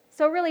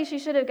 So really, she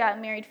should have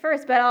gotten married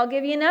first, but I'll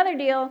give you another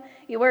deal.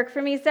 You work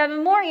for me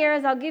 7 more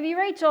years, I'll give you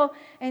Rachel.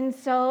 And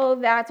so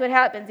that's what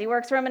happens. He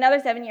works for him another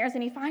 7 years,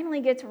 and he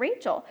finally gets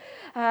Rachel.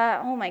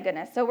 Oh my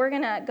goodness. So we're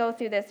going to go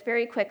through this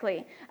very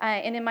quickly.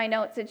 And in my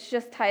notes, it's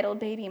just titled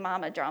Baby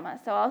Mama Drama.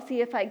 So I'll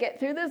see if I get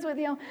through this with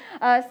you.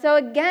 So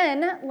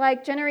again,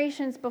 like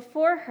generations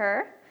before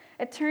her,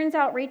 it turns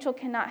out Rachel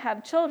cannot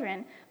have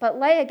children, but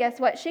Leah, guess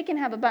what? She can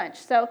have a bunch.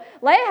 So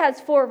Leah has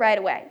 4 right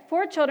away,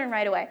 4 children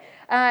right away.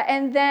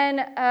 And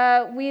then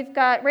we've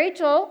got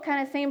Rachel,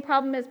 kind of same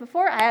problem as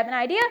before. I have an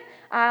idea.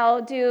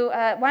 I'll do,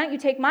 why don't you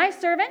take my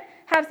servant,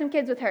 have some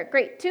kids with her.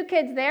 Great, 2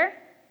 kids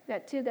there.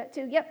 Got two,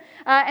 yep.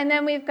 And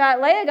then we've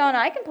got Leah going,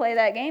 I can play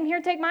that game.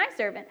 Here, take my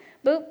servant.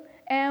 Boop.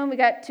 And we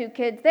got 2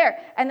 kids there.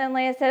 And then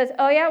Leah says,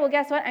 oh yeah, well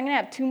guess what? I'm going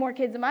to have 2 more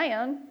kids of my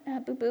own.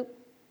 Boop, boop.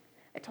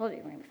 I told you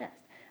we're going to be fast.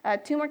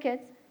 2 more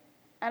kids.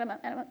 Add them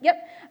up.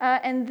 Yep.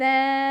 And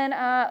then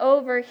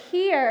over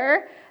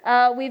here,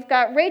 we've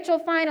got Rachel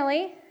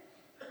finally.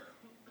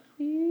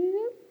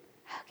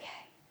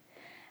 Okay.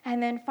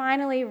 And then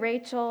finally,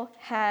 Rachel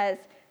has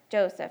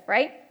Joseph,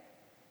 right?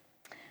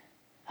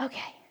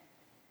 Okay.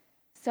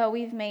 So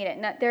we've made it.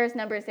 Now, there's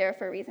numbers there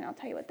for a reason. I'll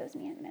tell you what those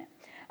mean in a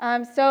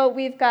minute. So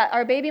we've got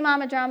our baby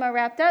mama drama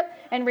wrapped up,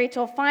 and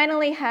Rachel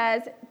finally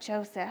has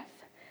Joseph,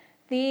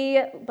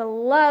 the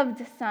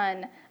beloved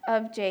son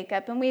of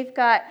Jacob. And we've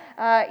got,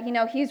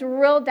 he's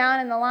real down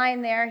in the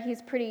line there.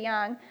 He's pretty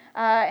young.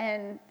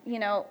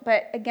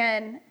 But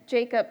again,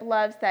 Jacob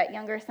loves that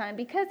younger son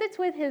because it's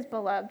with his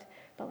beloved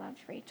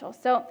Rachel.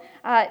 So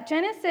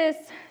Genesis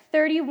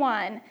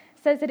 31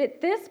 says that at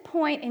this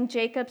point in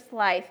Jacob's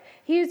life,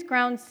 he has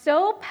grown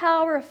so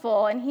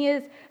powerful and he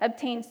has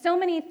obtained so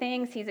many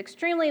things. He's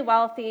extremely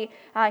wealthy.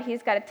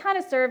 He's got a ton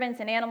of servants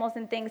and animals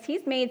and things.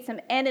 He's made some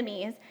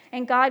enemies,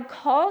 and God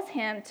calls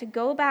him to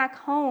go back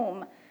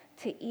home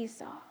to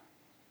Esau.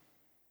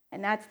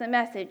 And that's the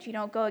message. You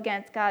don't go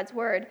against God's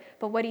word.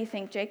 But what do you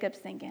think Jacob's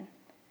thinking?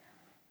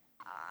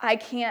 I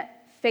can't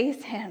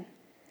face him.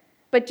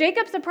 But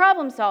Jacob's a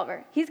problem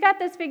solver. He's got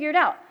this figured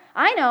out.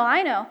 I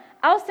know.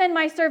 I'll send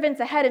my servants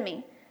ahead of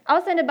me.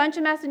 I'll send a bunch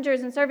of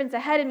messengers and servants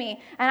ahead of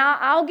me, and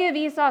I'll give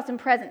Esau some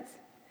presents.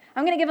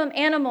 I'm going to give him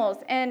animals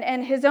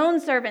and his own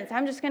servants.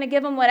 I'm just going to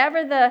give him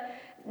whatever the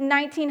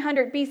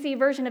 1900 BC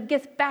version of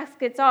gift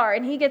baskets are.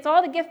 And he gets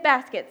all the gift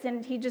baskets,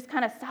 and he just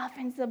kind of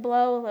softens the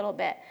blow a little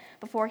bit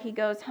before he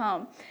goes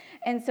home.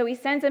 And so he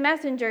sends a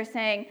messenger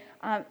saying,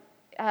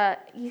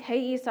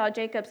 hey, Esau,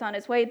 Jacob's on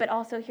his way, but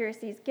also here's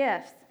these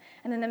gifts.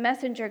 And then the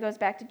messenger goes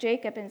back to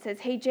Jacob and says,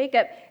 hey,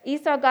 Jacob,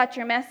 Esau got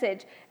your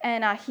message,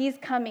 and he's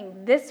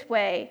coming this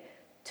way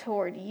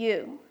toward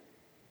you.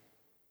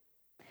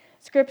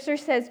 Scripture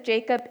says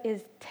Jacob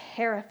is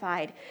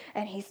terrified,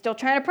 and he's still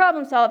trying to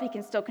problem solve. He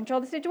can still control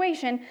the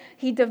situation.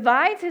 He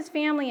divides his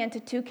family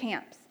into two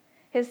camps.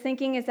 His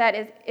thinking is that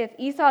if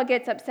Esau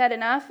gets upset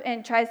enough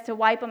and tries to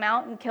wipe him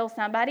out and kill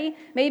somebody,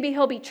 maybe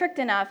he'll be tricked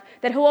enough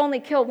that he'll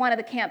only kill one of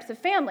the camps of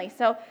family.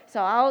 So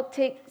I'll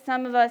take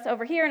some of us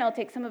over here, and I'll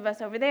take some of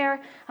us over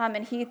there.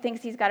 And he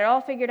thinks he's got it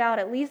all figured out.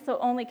 At least he'll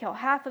only kill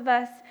half of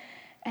us.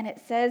 And it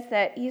says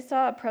that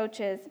Esau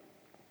approaches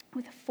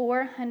with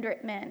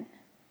 400 men.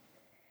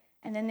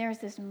 And then there's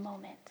this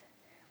moment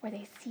where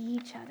they see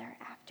each other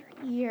after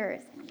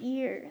years and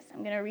years.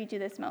 I'm going to read you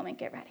this moment.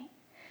 Get ready.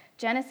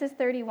 Genesis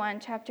 31,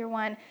 chapter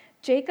 1.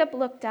 Jacob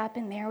looked up,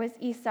 and there was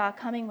Esau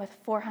coming with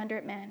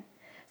 400 men.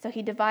 So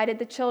he divided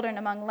the children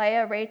among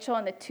Leah, Rachel,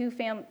 and the two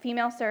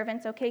female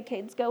servants. Okay,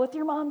 kids, go with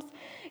your moms.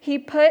 He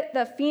put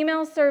the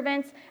female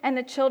servants and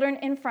the children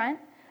in front,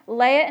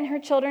 Leah and her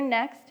children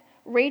next,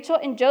 Rachel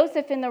and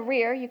Joseph in the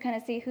rear. You kind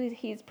of see who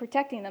he's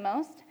protecting the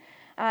most.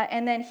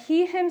 And then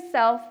he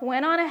himself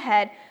went on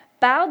ahead,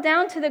 bowed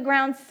down to the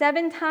ground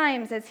 7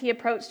 times as he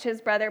approached his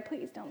brother.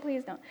 Please don't,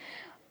 please don't.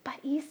 But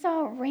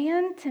Esau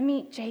ran to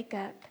meet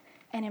Jacob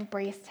and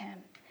embraced him,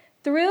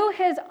 threw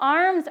his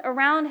arms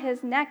around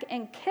his neck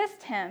and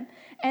kissed him,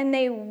 and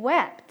they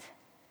wept.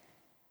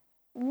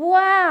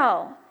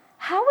 Wow!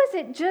 How was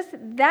it just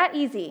that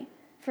easy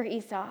for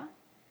Esau?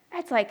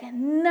 It's like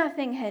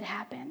nothing had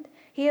happened.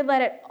 He had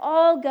let it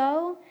all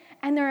go,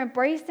 and they're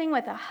embracing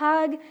with a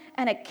hug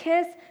and a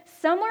kiss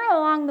somewhere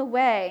along the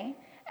way.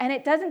 And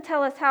it doesn't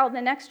tell us how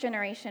the next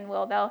generation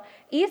will, though.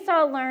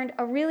 Esau learned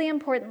a really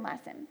important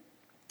lesson.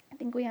 I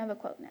think we have a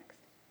quote next.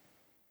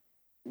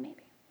 Maybe.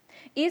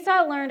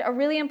 Esau learned a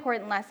really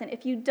important lesson.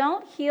 If you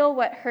don't heal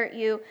what hurt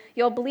you,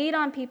 you'll bleed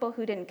on people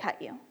who didn't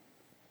cut you.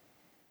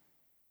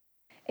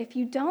 If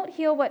you don't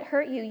heal what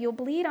hurt you, you'll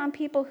bleed on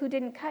people who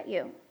didn't cut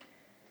you.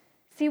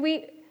 See,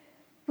 we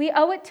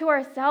owe it to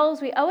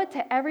ourselves, we owe it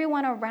to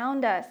everyone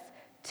around us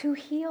to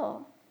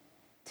heal,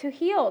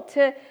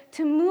 to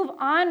move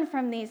on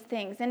from these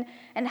things.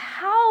 And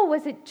how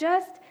was it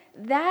just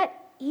that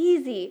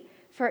easy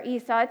for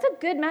Esau? It's a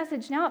good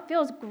message now, it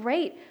feels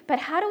great, but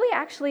how do we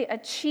actually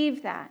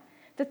achieve that?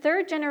 The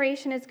third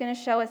generation is going to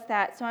show us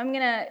that, so I'm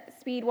going to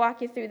speed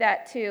walk you through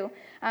that too.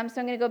 So I'm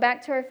going to go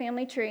back to our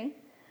family tree.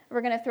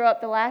 We're going to throw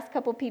up the last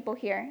couple people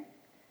here.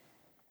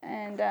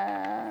 And,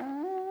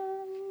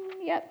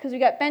 because we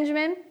got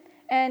Benjamin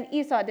and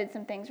Esau did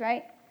some things,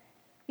 right?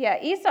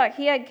 Yeah, Esau,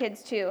 he had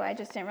kids too. I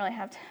just didn't really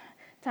have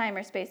time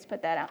or space to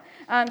put that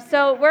out.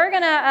 So we're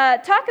going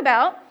to talk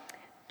about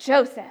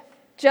Joseph.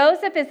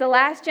 Joseph is the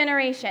last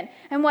generation.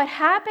 And what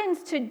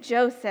happens to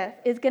Joseph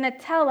is going to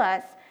tell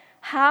us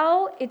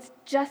how it's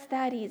just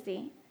that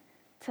easy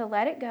to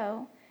let it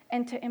go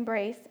and to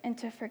embrace and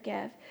to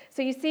forgive.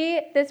 So you see,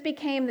 this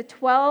became the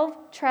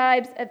 12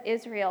 tribes of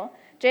Israel.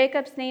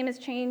 Jacob's name is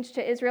changed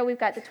to Israel. We've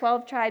got the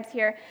 12 tribes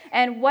here.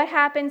 And what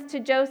happens to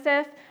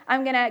Joseph?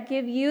 I'm going to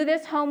give you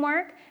this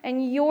homework,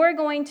 and you're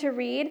going to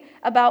read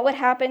about what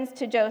happens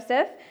to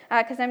Joseph,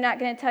 because I'm not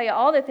going to tell you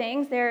all the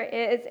things. There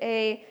is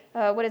a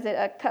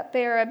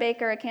cupbearer, a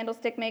baker, a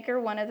candlestick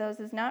maker. One of those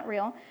is not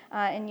real,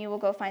 and you will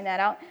go find that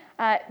out.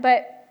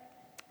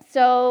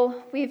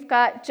 So we've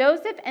got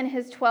Joseph and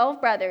his 12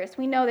 brothers.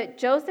 We know that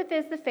Joseph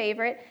is the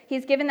favorite.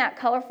 He's given that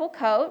colorful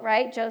coat,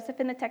 right?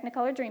 Joseph in the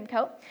Technicolor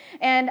Dreamcoat.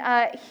 And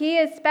he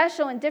is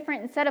special and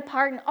different and set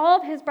apart, and all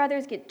of his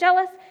brothers get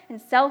jealous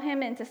and sell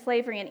him into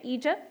slavery in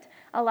Egypt.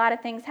 A lot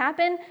of things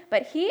happen,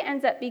 but he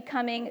ends up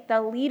becoming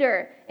the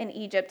leader in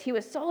Egypt. He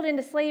was sold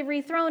into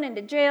slavery, thrown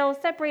into jail,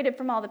 separated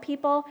from all the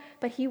people,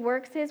 but he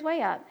works his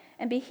way up,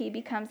 and he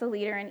becomes a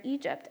leader in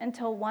Egypt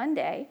until one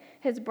day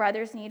his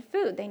brothers need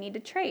food. They need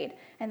to trade,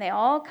 and they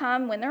all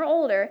come, when they're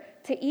older,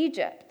 to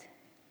Egypt.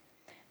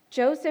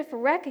 Joseph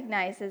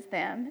recognizes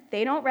them.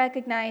 They don't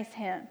recognize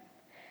him,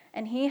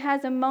 and he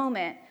has a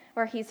moment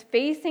where he's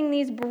facing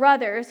these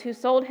brothers who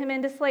sold him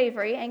into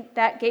slavery and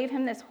that gave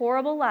him this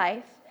horrible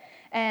life.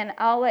 And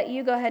I'll let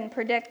you go ahead and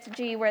predict,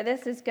 where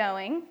this is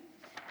going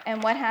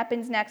and what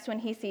happens next when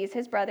he sees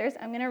his brothers.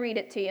 I'm going to read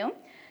it to you.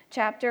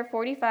 Chapter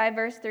 45,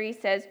 verse 3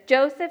 says,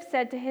 Joseph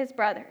said to his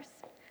brothers,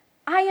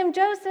 I am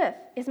Joseph.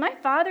 Is my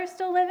father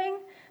still living?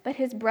 But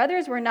his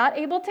brothers were not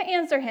able to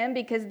answer him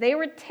because they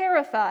were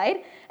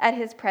terrified at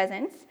his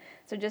presence.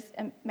 So just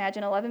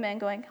imagine 11 men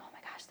going, oh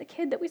my gosh, the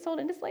kid that we sold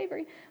into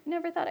slavery.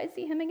 Never thought I'd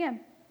see him again.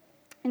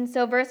 And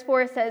so verse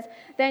 4 says,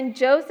 Then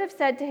Joseph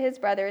said to his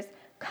brothers,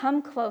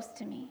 Come close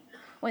to me.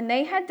 When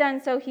they had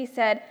done so, he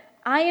said,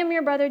 I am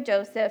your brother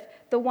Joseph,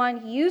 the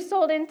one you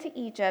sold into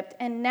Egypt,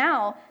 and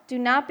now do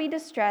not be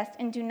distressed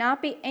and do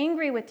not be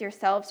angry with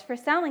yourselves for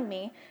selling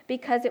me,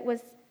 because it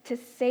was to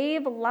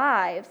save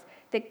lives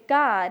that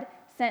God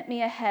sent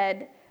me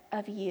ahead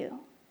of you."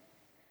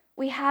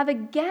 We have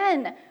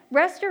again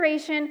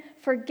restoration,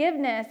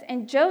 forgiveness,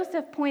 and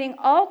Joseph pointing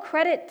all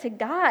credit to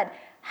God.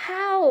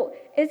 How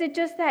is it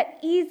just that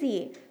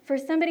easy for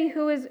somebody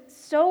who is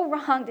so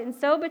wronged and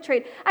so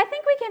betrayed? I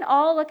think we can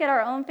all look at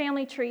our own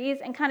family trees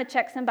and kind of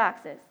check some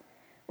boxes.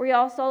 Were you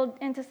all sold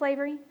into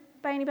slavery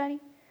by anybody?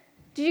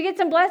 Did you get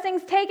some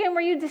blessings taken?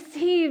 Were you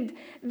deceived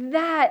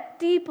that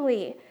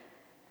deeply?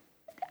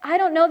 I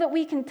don't know that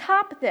we can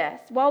top this.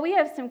 While we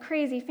have some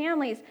crazy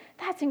families,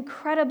 that's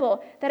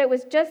incredible that it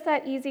was just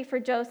that easy for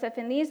Joseph.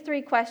 And these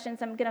 3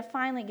 questions, I'm going to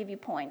finally give you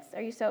points.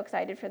 Are you so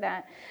excited for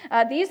that?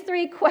 These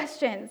 3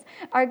 questions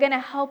are going to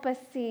help us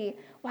see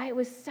why it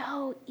was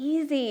so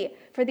easy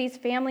for these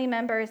family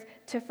members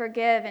to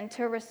forgive and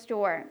to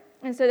restore.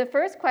 And so the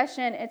first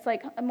question, it's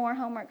like more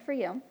homework for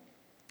you,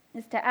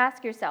 is to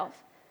ask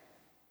yourself,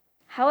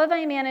 how have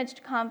I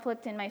managed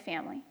conflict in my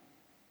family?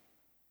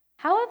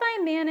 How have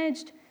I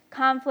managed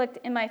conflict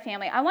in my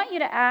family? I want you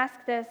to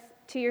ask this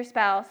to your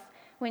spouse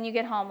when you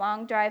get home,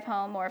 long drive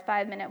home or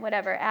 5-minute,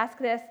 whatever. Ask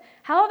this,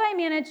 how have I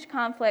managed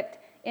conflict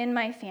in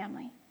my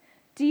family?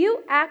 Do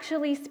you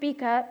actually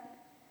speak up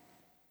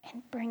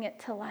and bring it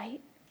to light?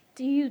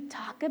 Do you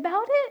talk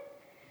about it?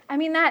 I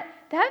mean, that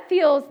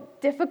feels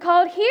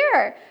difficult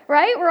here,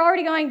 right? We're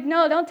already going,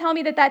 no, don't tell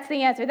me that that's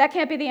the answer. That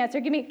can't be the answer.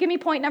 Give me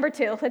point number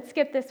 2. Let's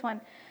skip this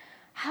one.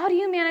 How do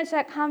you manage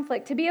that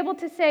conflict? To be able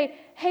to say,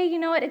 hey, you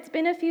know what? It's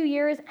been a few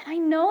years, and I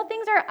know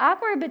things are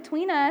awkward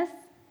between us,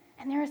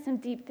 and there are some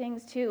deep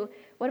things too.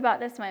 What about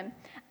this one?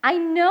 I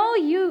know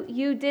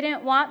you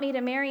didn't want me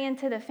to marry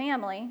into the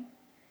family,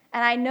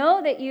 and I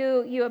know that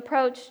you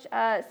approached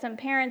some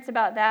parents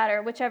about that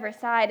or whichever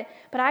side,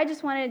 but I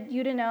just wanted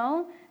you to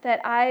know that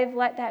I've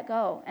let that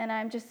go, and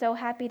I'm just so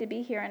happy to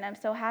be here, and I'm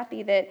so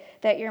happy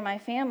that you're my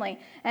family.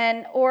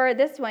 Or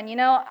this one,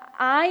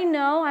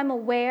 I'm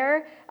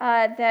aware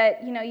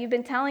that, you've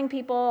been telling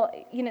people,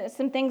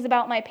 some things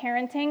about my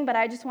parenting, but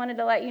I just wanted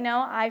to let you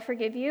know I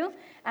forgive you,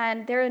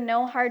 and there are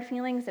no hard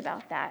feelings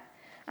about that.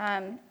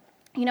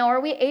 Are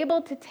we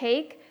able to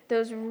take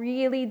those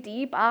really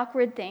deep,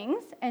 awkward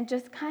things and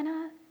just kind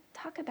of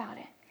talk about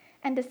it?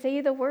 And to say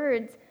the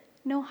words,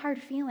 no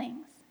hard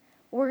feelings.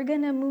 We're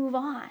going to move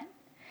on.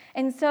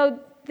 And so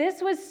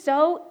this was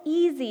so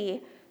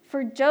easy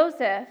for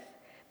Joseph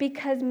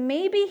because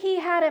maybe he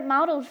had it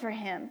modeled for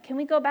him. Can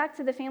we go back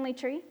to the family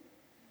tree?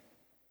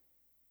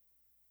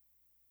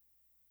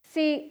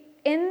 See,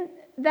 in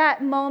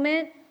that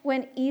moment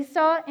when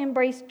Esau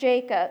embraced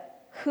Jacob,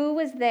 who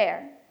was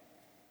there?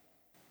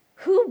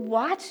 Who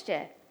watched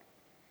it?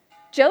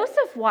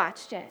 Joseph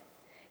watched it.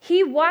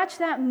 He watched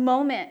that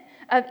moment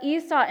of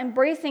Esau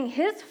embracing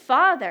his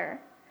father,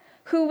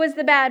 who was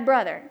the bad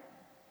brother.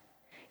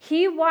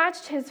 He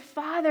watched his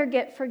father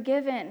get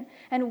forgiven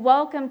and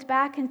welcomed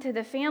back into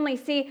the family.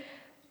 See,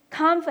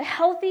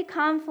 healthy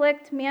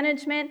conflict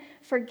management,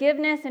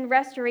 forgiveness, and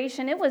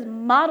restoration, it was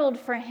modeled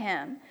for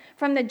him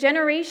from the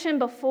generation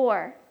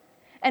before.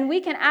 And we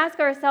can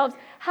ask ourselves,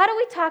 how do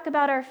we talk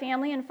about our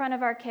family in front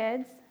of our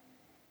kids?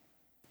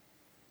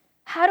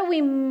 How do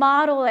we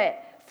model it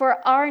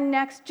for our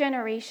next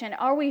generation?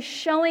 Are we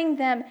showing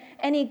them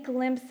any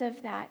glimpse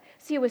of that?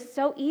 See, it was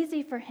so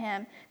easy for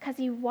him because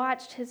he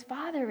watched his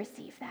father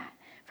receive that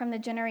from the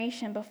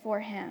generation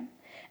before him.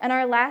 And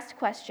our last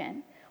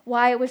question,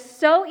 why it was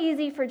so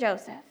easy for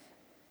Joseph.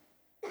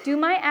 Do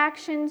my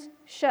actions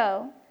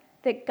show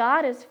that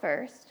God is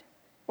first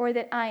or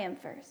that I am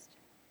first?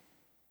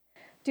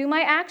 Do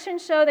my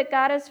actions show that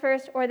God is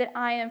first or that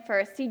I am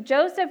first? See,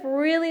 Joseph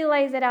really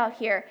lays it out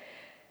here.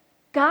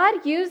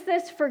 God used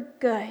this for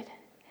good.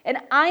 And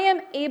I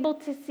am able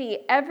to see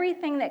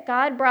everything that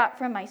God brought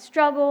from my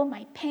struggle,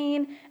 my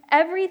pain,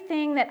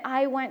 everything that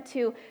I went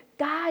to,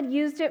 God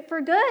used it for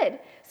good.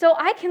 So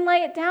I can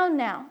lay it down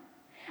now.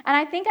 And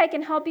I think I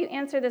can help you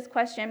answer this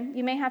question.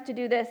 You may have to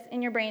do this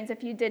in your brains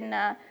if you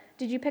didn't.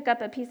 Did you pick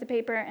up a piece of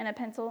paper and a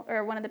pencil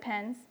or one of the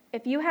pens?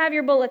 If you have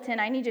your bulletin,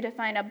 I need you to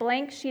find a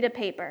blank sheet of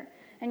paper.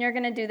 And you're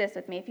going to do this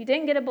with me. If you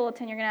didn't get a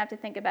bulletin, you're going to have to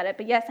think about it.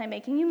 But yes, I'm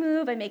making you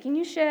move. I'm making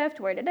you shift.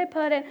 Where did I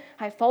put it?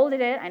 I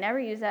folded it. I never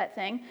use that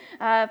thing.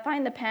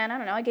 Find the pen. I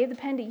don't know. I gave the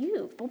pen to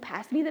you. Well,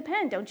 pass me the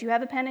pen. Don't you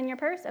have a pen in your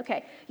purse?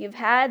 Okay. You've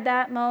had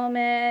that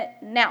moment.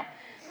 Now,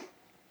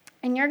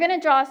 and you're going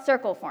to draw a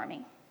circle for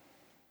me.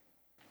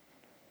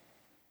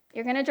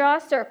 You're going to draw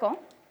a circle.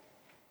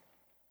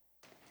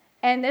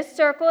 And this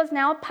circle is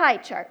now a pie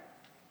chart.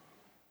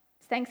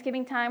 It's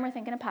Thanksgiving time. We're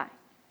thinking of pie.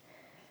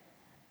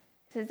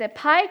 This is a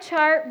pie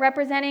chart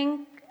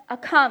representing a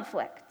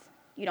conflict.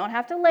 You don't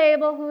have to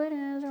label who it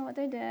is or what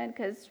they did,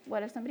 because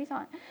what if somebody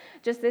saw it?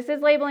 Just this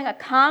is labeling a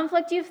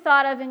conflict you've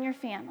thought of in your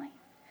family.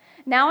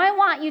 Now I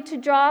want you to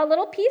draw a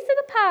little piece of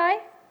the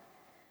pie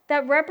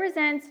that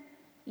represents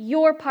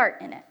your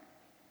part in it,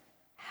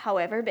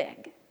 however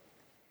big.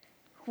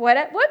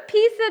 What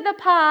piece of the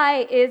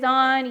pie is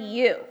on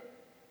you?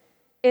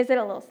 Is it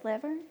a little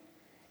sliver?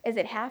 Is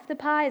it half the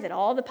pie? Is it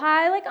all the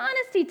pie? Like,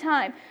 honesty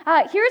time.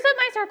 Here's what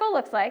my circle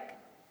looks like.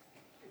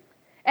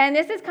 And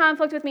this is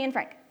conflict with me and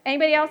Frank.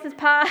 Anybody else's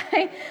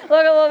pie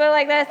look a little bit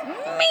like this?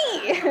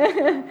 Me.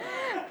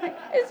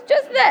 It's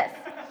just this.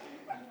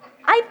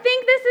 I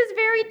think this is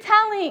very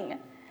telling.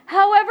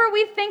 However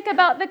we think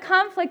about the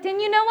conflict.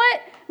 And you know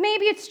what?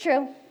 Maybe it's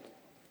true.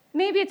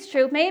 Maybe it's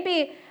true.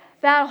 Maybe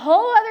that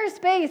whole other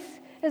space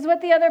is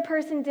what the other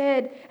person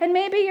did. And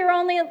maybe you're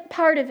only a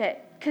part of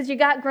it because you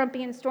got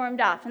grumpy and stormed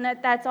off, and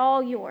that's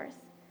all yours.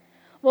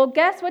 Well,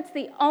 guess what's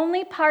the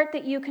only part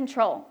that you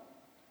control?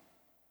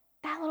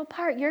 That little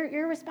part.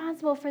 You're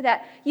responsible for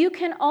that. You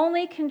can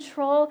only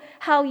control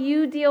how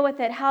you deal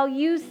with it, how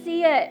you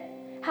see it,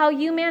 how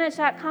you manage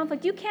that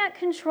conflict. You can't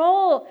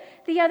control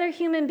the other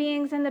human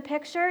beings in the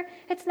picture.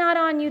 It's not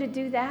on you to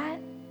do that.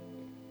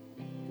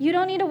 You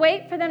don't need to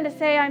wait for them to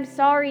say, I'm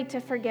sorry, to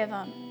forgive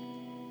them.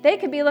 They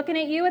could be looking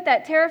at you with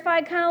that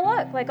terrified kind of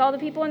look, like all the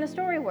people in the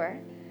story were.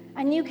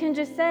 And you can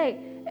just say,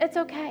 it's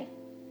okay.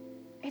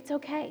 It's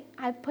okay.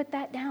 I've put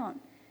that down.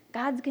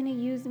 God's going to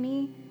use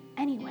me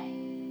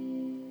anyway.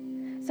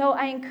 So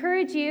I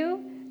encourage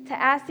you to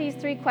ask these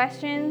 3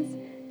 questions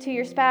to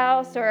your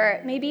spouse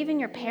or maybe even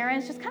your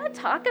parents. Just kind of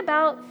talk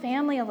about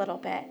family a little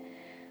bit.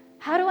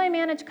 How do I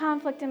manage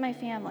conflict in my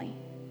family?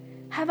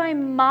 Have I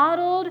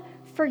modeled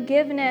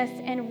forgiveness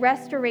and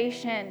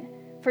restoration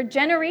for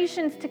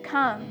generations to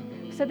come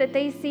so that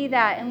they see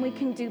that and we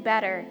can do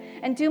better?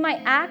 And do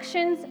my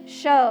actions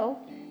show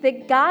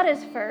that God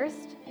is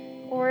first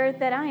or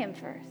that I am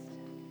first?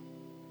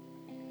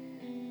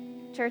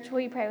 Church, will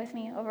you pray with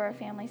me over our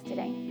families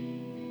today?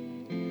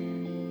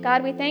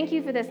 God, we thank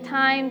you for this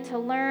time to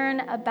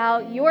learn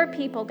about your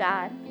people,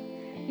 God.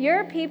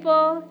 Your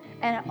people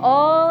and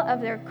all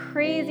of their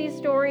crazy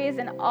stories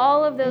and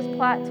all of those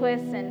plot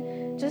twists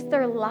and just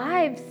their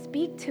lives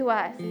speak to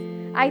us.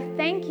 I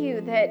thank you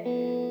that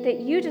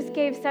you just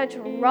gave such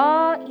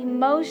raw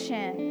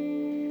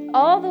emotion.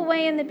 All the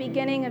way in the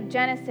beginning of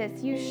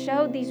Genesis, you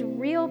showed these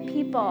real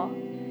people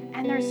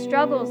and their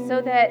struggles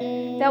so that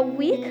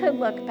we could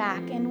look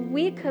back and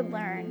we could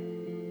learn.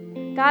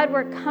 God,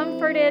 we're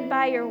comforted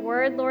by your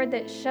word, Lord,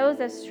 that shows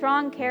us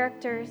strong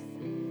characters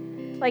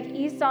like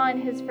Esau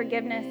and his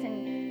forgiveness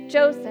and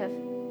Joseph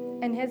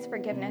and his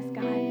forgiveness,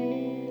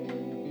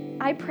 God.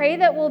 I pray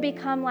that we'll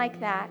become like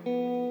that.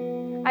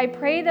 I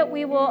pray that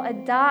we will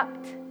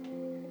adopt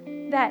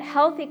that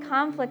healthy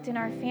conflict in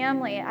our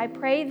family. I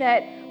pray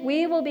that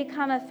we will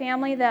become a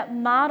family that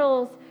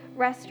models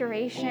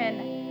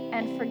restoration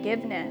and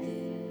forgiveness.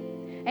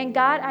 And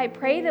God, I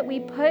pray that we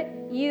put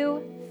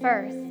you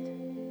first.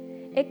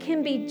 It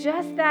can be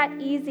just that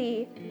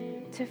easy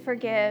to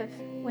forgive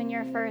when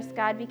you're first,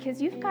 God,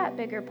 because you've got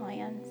bigger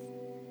plans.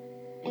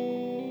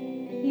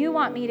 You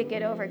want me to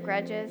get over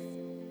grudges.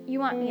 You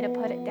want me to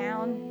put it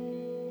down.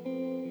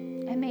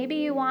 And maybe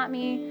you want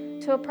me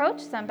to approach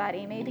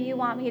somebody. Maybe you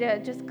want me to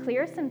just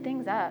clear some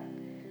things up,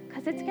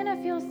 because it's going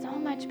to feel so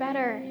much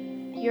better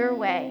your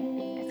way.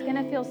 It's going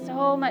to feel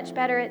so much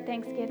better at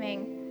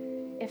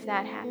Thanksgiving if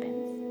that happens.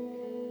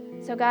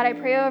 So God, I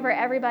pray over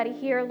everybody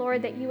here,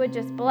 Lord, that you would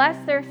just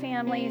bless their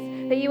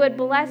families, that you would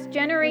bless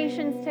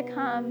generations to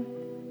come.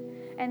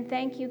 And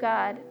thank you,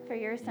 God, for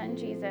your son,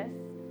 Jesus.